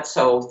 it's not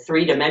so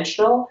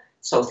 3-dimensional,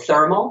 so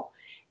thermal,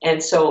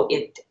 and so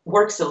it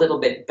works a little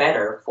bit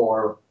better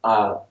for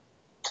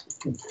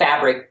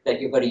fabric that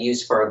you're going to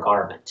use for a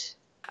garment.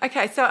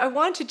 Okay, so I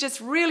want to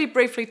just really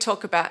briefly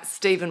talk about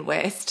Stephen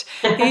West.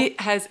 He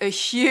has a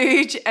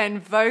huge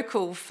and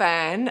vocal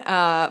fan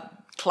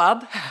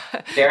club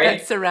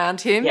that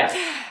surround him. Yes.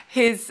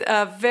 His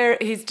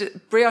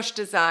brioche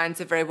designs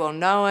are very well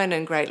known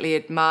and greatly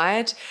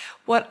admired.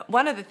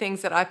 One of the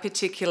things that I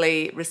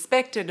particularly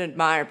respect and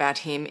admire about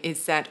him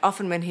is that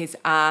often when he's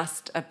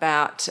asked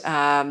about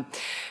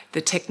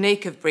the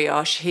technique of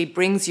brioche, he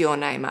brings your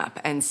name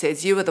up and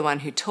says you are the one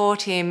who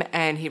taught him,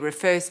 and he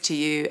refers to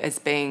you as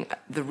being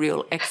the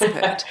real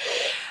expert.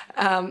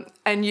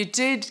 And you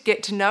did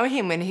get to know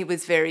him when he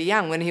was very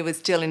young, when he was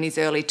still in his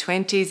early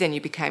 20s, and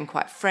you became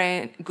quite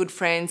good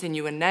friends and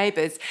you were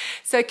neighbours.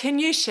 So can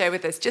you share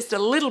with us just a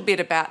little bit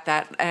about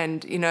that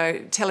and,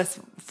 tell us,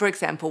 for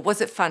example,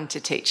 was it fun to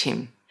teach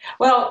him?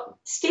 Well,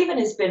 Stephen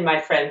has been my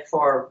friend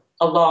for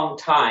a long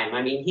time.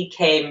 I mean, he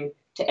came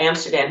to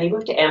Amsterdam. He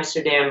moved to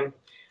Amsterdam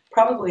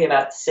probably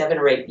about 7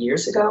 or 8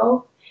 years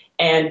ago,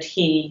 and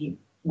he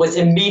was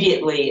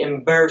immediately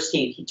immersed.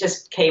 He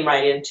just came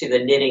right into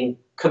the knitting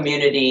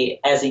community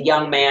as a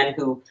young man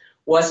who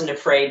wasn't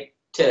afraid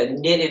to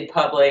knit in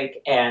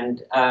public,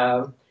 and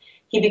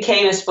he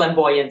became his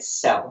flamboyant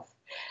self.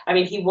 I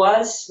mean, he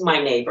was my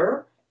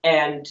neighbor,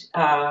 and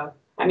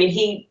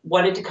he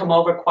wanted to come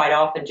over quite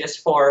often just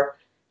for,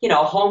 a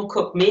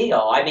home-cooked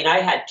meal. I mean, I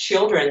had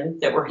children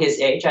that were his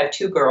age. I have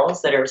 2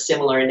 girls that are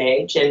similar in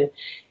age, and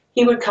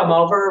he would come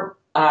over.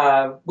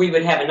 We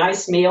would have a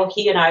nice meal.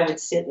 He and I would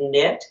sit and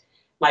knit.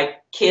 My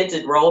kids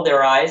would roll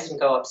their eyes and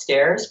go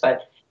upstairs,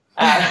 but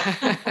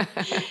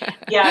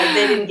yeah,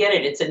 they didn't get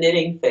it. It's a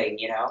knitting thing,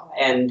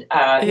 and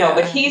no,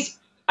 but he's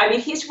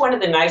one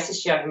of the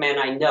nicest young men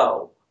I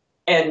know.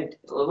 And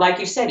like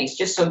you said, he's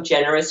just so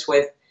generous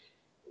with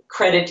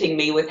crediting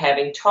me with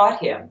having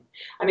taught him.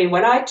 I mean,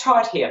 when I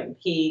taught him,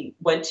 he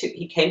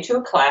came to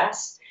a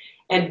class,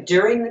 and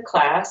during the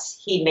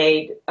class, he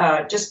made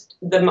just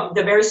the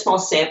very small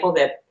sample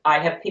that I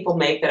have people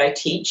make that I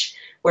teach,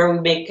 where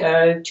we make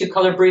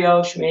 2-color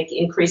brioche, make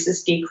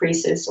increases,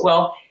 decreases.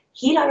 Well,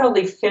 he not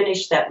only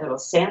finished that little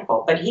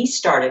sample, but he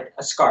started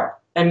a scarf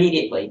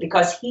immediately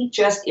because he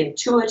just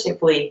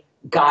intuitively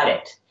got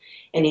it.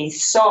 And he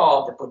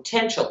saw the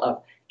potential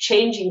of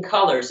changing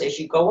colors as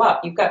you go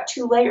up. You've got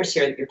 2 layers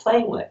here that you're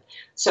playing with.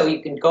 So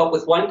you can go up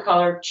with one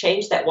color,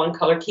 change that one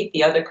color, keep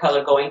the other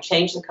color going,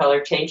 change the color,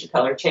 change the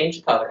color, change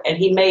the color. And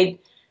he made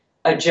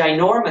a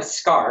ginormous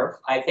scarf,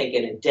 I think,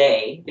 in a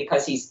day,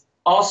 because he's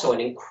also an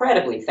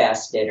incredibly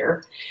fast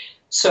knitter.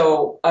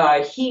 So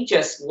he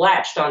just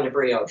latched onto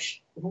brioche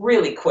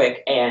really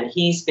quick, and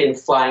he's been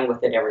flying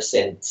with it ever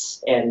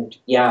since. And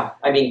yeah,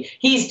 I mean,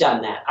 he's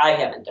done that. I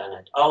haven't done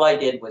it. All I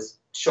did was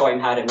show him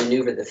how to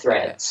maneuver the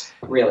threads,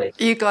 really.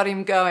 You got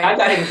him going. I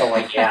got him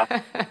going,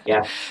 yeah.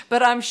 Yeah.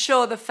 But I'm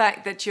sure the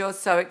fact that you're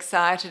so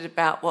excited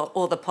about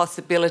all the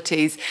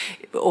possibilities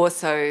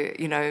also,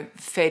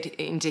 fed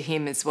into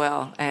him as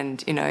well,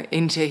 and,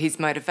 into his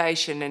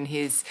motivation and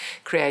his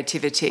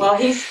creativity. Well,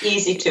 he's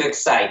easy to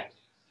excite.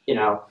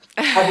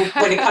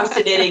 When it comes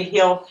to knitting,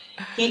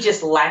 he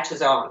just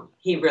latches on.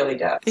 He really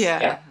does.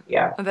 Yeah.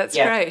 Well, that's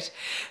great.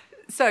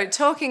 So,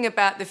 talking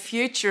about the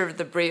future of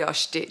the brioche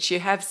stitch, you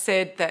have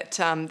said that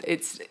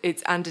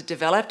it's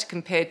underdeveloped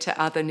compared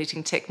to other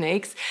knitting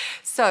techniques.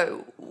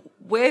 So,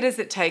 where does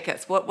it take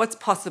us? What's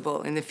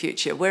possible in the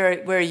future?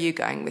 Where are you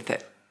going with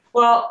it?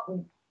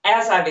 Well,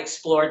 as I've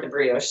explored the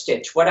brioche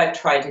stitch, what I've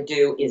tried to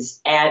do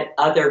is add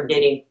other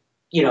knitting.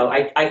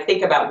 I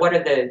think about what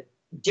are the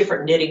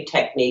different knitting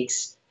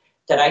techniques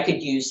that I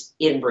could use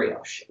in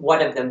brioche,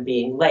 one of them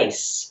being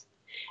lace.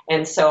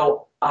 And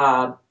so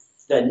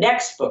the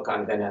next book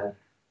I'm going to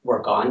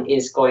work on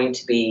is going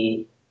to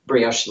be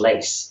brioche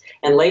lace.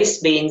 And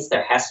lace means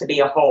there has to be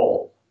a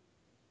hole.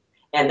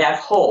 And that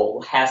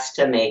hole has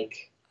to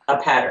make a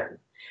pattern.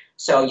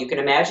 So you can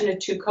imagine a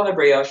 2-color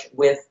brioche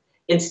with,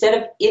 instead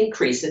of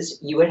increases,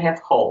 you would have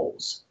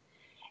holes.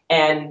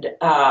 And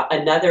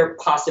another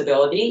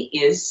possibility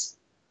is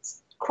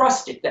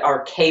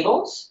or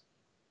cables,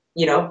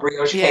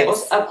 brioche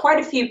cables. Quite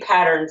a few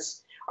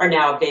patterns are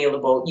now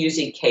available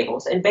using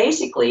cables. And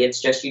basically,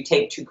 it's just you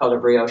take 2-color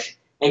brioche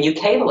and you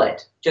cable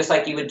it, just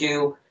like you would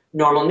do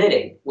normal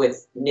knitting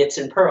with knits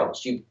and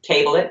purls. You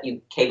cable it,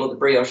 you cable the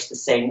brioche the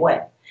same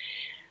way.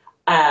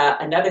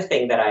 Another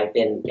thing that I've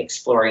been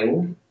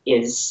exploring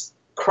is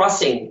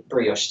crossing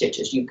brioche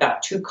stitches. You've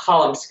got 2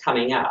 columns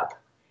coming up.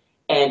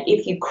 And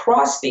if you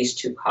cross these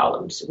 2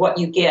 columns, what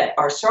you get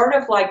are sort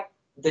of like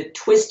the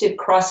twisted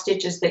cross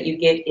stitches that you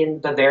get in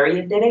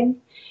Bavarian knitting,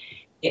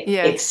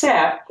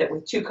 except that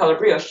with 2-color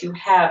brioche, you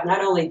have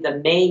not only the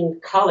main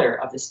color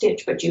of the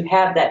stitch, but you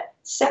have that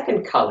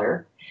second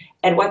color.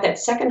 And what that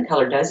second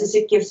color does is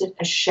it gives it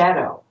a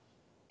shadow.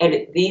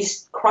 And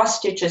these cross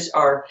stitches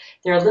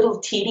they're a little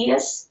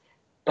tedious,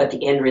 but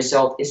the end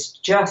result is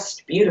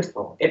just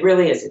beautiful. It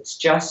really is. It's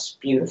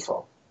just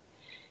beautiful.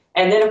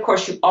 And then, of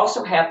course, you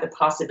also have the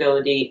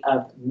possibility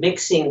of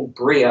mixing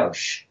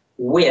brioche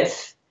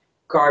with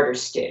garter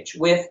stitch,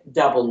 with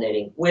double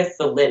knitting, with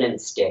the linen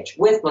stitch,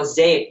 with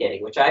mosaic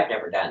knitting, which I've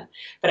never done.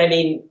 But I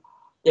mean,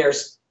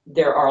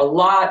 there are a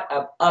lot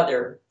of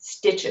other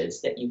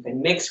stitches that you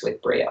can mix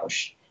with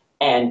brioche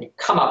and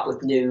come up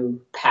with new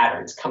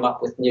patterns, come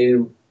up with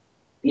new,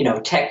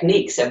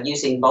 techniques of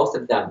using both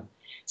of them.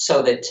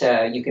 so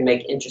that you can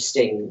make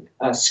interesting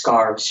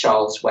scarves,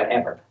 shawls,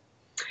 whatever.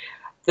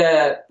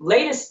 The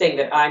latest thing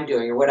that I'm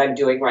doing, or what I'm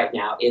doing right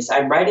now, is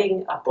I'm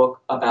writing a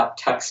book about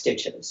tuck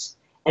stitches.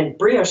 And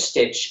brioche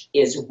stitch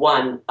is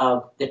one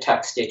of the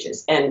tuck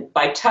stitches. And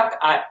by tuck,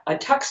 a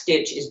tuck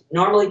stitch is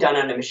normally done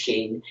on a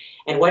machine.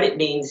 And what it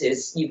means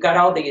is you've got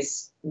all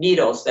these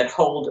needles that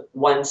hold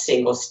one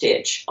single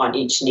stitch on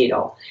each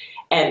needle.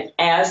 And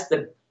as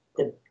the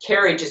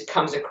carriage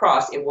comes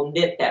across, it will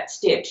knit that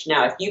stitch.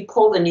 Now, if you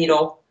pull the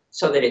needle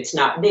so that it's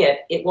not knit,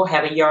 it will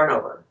have a yarn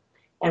over.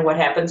 And what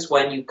happens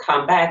when you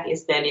come back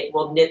is then it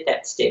will knit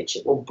that stitch.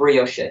 It will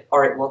brioche it,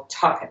 or it will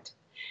tuck it.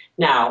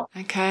 Now,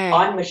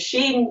 on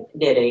machine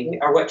knitting,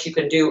 or what you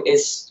can do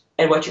is,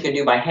 and what you can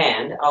do by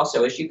hand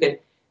also, is you can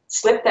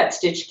slip that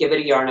stitch, give it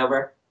a yarn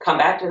over, come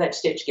back to that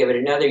stitch, give it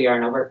another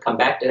yarn over, come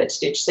back to that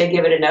stitch, say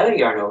give it another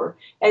yarn over,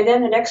 and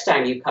then the next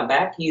time you come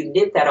back, you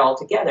knit that all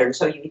together. And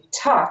so you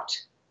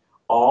tucked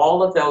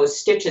all of those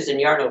stitches and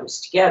yarn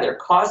overs together,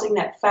 causing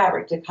that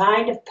fabric to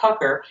kind of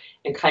pucker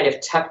and kind of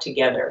tuck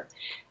together.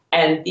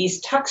 And these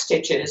tuck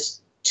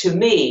stitches, to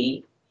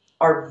me,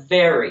 are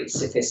very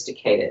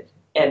sophisticated,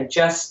 and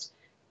just,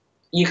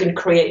 you can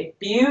create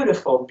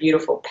beautiful,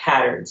 beautiful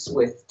patterns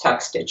with tuck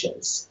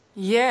stitches.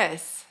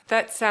 Yes,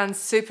 that sounds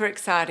super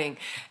exciting.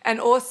 And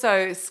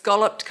also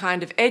scalloped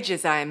kind of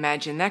edges, I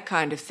imagine, that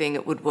kind of thing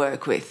it would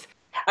work with.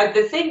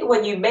 The thing,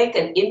 when you make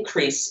an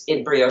increase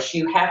in brioche,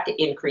 you have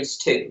to increase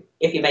 2.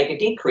 If you make a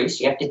decrease,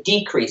 you have to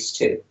decrease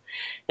 2.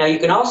 Now, you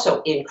can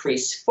also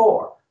increase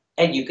 4,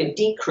 and you can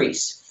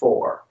decrease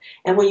 4.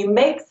 And when you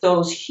make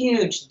those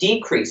huge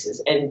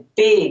decreases and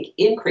big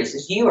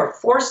increases, you are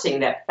forcing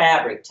that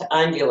fabric to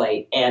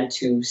undulate and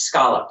to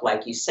scallop,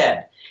 like you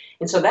said.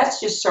 And so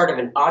that's just sort of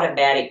an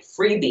automatic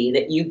freebie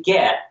that you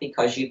get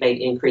because you made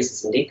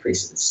increases and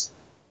decreases.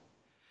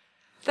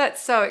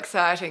 That's so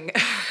exciting.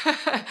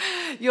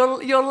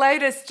 Your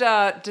latest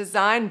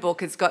design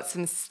book has got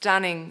some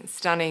stunning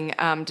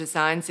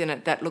designs in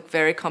it that look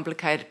very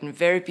complicated and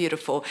very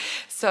beautiful.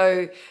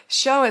 So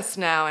show us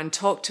now and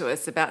talk to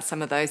us about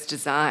some of those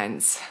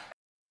designs.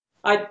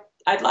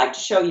 I'd like to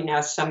show you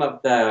now some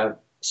of the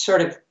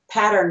sort of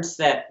patterns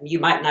that you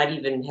might not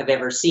even have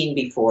ever seen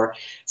before.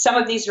 Some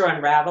of these are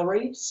on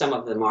Ravelry, some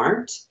of them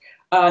aren't.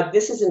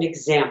 This is an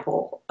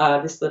example,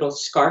 this little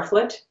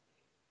scarflet.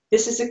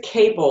 This is a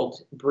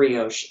cabled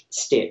brioche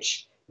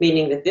stitch,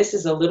 meaning that this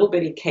is a little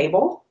bitty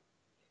cable.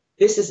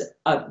 This is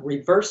a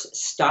reverse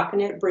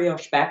stockinette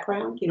brioche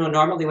background. You know,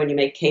 normally when you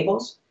make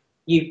cables,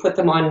 you put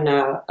them on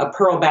a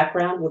pearl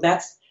background. Well,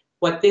 that's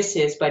what this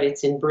is, but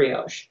it's in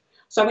brioche.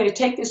 So I'm going to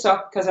take this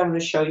off because I'm going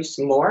to show you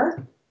some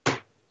more.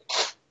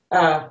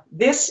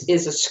 This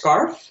is a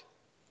scarf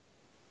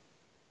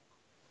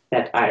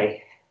that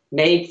I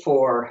made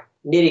for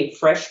knitting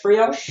fresh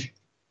brioche,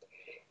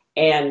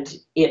 and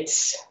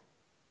it's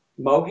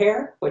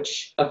mohair,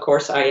 which of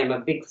course I am a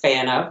big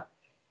fan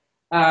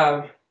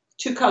of.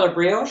 2-color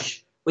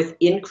brioche with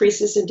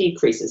increases and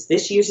decreases.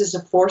 This uses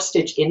a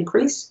 4-stitch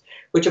increase,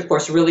 which of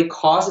course really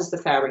causes the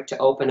fabric to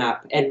open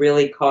up and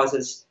really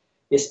causes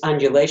this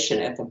undulation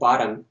at the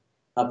bottom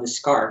of the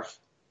scarf.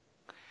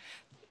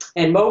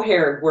 And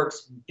mohair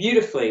works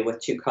beautifully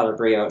with 2-color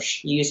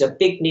brioche. You use a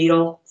big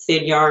needle,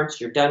 thin yarns,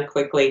 you're done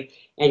quickly,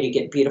 and you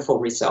get beautiful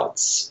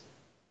results.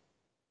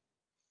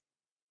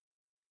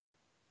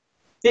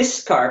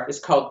 This scarf is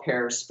called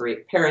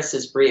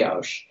Paris's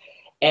Brioche,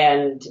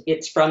 and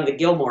it's from the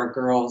Gilmore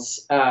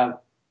Girls.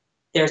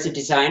 There's a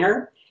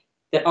designer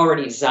that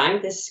already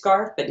designed this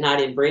scarf, but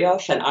not in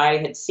brioche, and I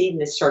had seen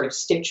this sort of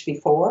stitch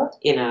before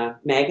in a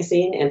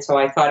magazine, and so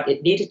I thought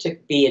it needed to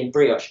be in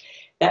brioche.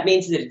 That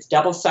means that it's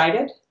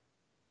double-sided,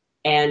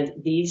 and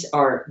these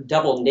are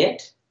double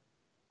knit,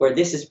 where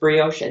this is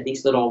brioche, and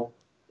these little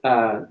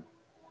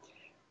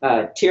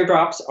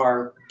teardrops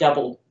are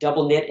double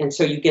knit, and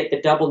so you get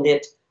the double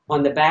knit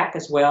on the back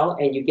as well,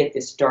 and you get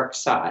this dark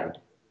side.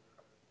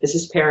 This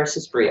is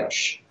Paris's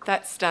Brioche.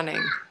 That's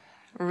stunning.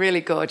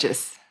 Really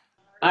gorgeous.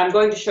 I'm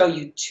going to show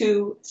you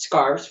 2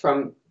 scarves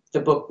from the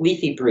book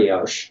Leafy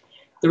Brioche.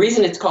 The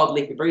reason it's called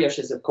Leafy Brioche,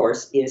 of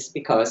course, is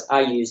because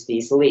I use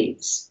these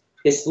leaves.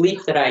 This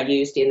leaf that I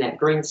used in that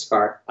green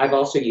scarf, I've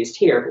also used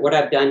here. But what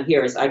I've done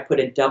here is I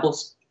put a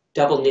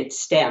double knit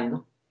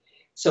stem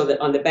so that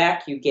on the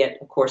back you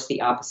get, of course,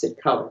 the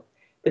opposite color.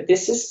 But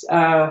this is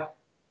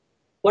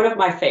one of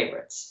my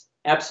favorites,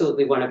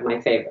 absolutely one of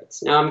my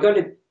favorites. Now I'm going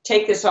to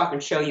take this off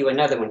and show you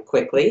another one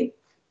quickly.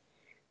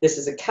 This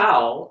is a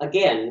cowl.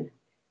 Again,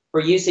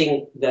 we're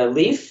using the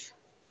leaf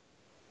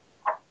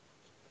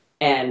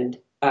and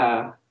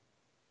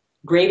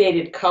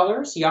gradated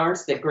colors,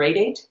 yarns that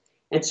gradate.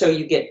 And so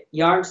you get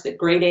yarns that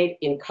gradate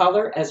in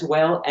color as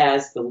well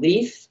as the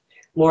leaf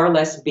more or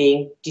less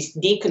being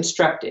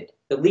deconstructed.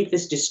 The leaf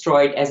is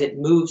destroyed as it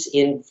moves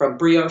in from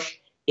brioche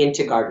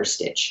into garter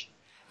stitch.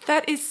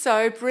 That is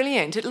so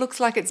brilliant. It looks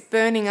like it's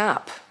burning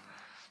up.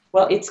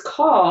 Well, it's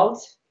called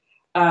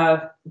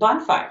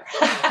bonfire.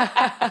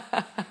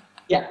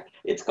 Yeah,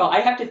 it's called, I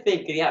have to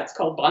think, yeah, it's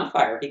called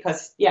bonfire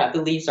because, yeah,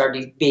 the leaves are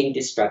being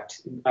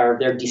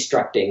they're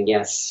destructing,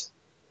 yes.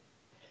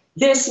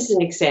 This is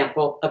an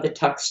example of the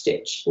tuck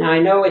stitch. Now, I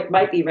know it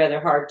might be rather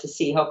hard to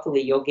see.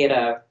 Hopefully you'll get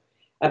a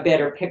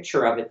better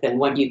picture of it than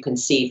what you can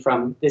see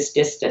from this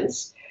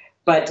distance.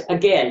 But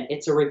again,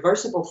 it's a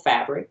reversible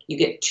fabric. You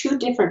get two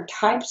different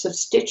types of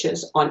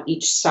stitches on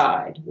each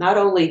side. Not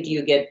only do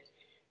you get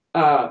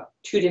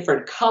two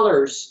different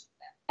colors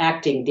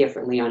acting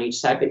differently on each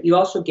side, but you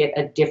also get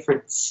a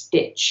different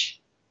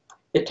stitch,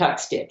 the tuck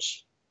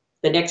stitch,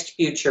 the next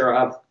future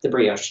of the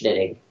brioche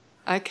knitting.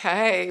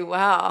 Okay,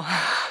 wow.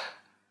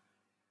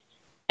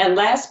 And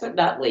last but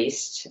not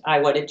least, I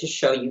wanted to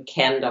show you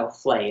Candle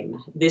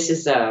Flame. This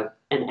is an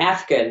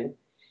Afghan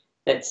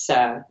that's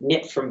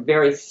knit from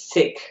very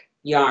thick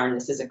yarn.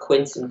 This is a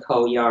Quince &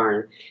 Co.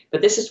 yarn.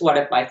 But this is one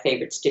of my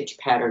favorite stitch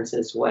patterns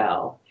as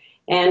well.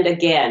 And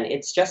again,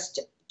 it's just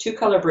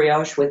two-color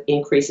brioche with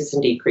increases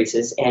and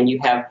decreases. And you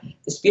have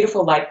this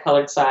beautiful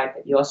light-colored side,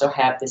 but you also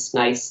have this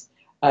nice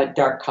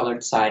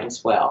dark-colored side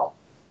as well.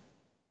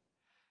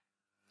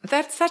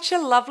 That's such a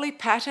lovely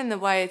pattern, the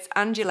way it's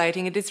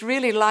undulating. It is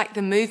really like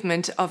the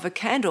movement of a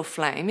candle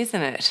flame,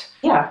 isn't it?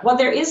 Yeah, well,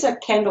 there is a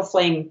Candle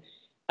Flame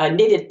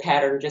knitted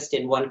pattern just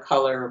in one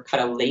color,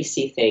 kind of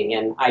lacy thing,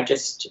 and I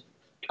just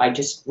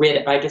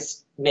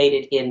made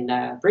it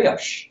in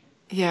brioche.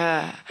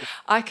 Yeah,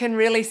 I can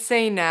really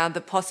see now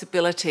the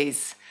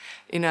possibilities,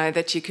 you know,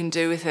 that you can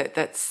do with it.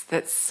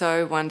 That's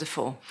so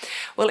wonderful.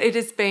 Well, it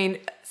has been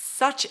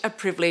such a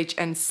privilege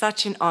and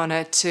such an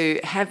honour to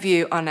have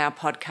you on our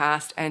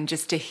podcast and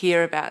just to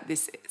hear about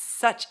this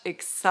such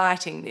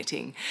exciting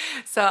knitting.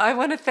 So I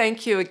want to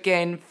thank you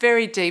again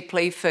very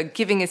deeply for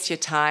giving us your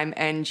time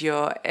and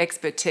your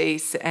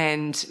expertise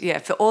and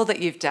for all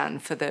that you've done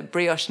for the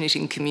brioche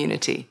knitting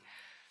community.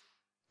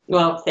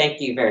 Well,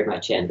 thank you very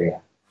much,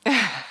 Andrea.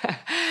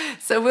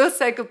 So we'll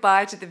say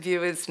goodbye to the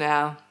viewers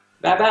now.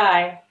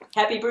 Bye-bye.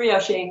 Happy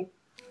brioching.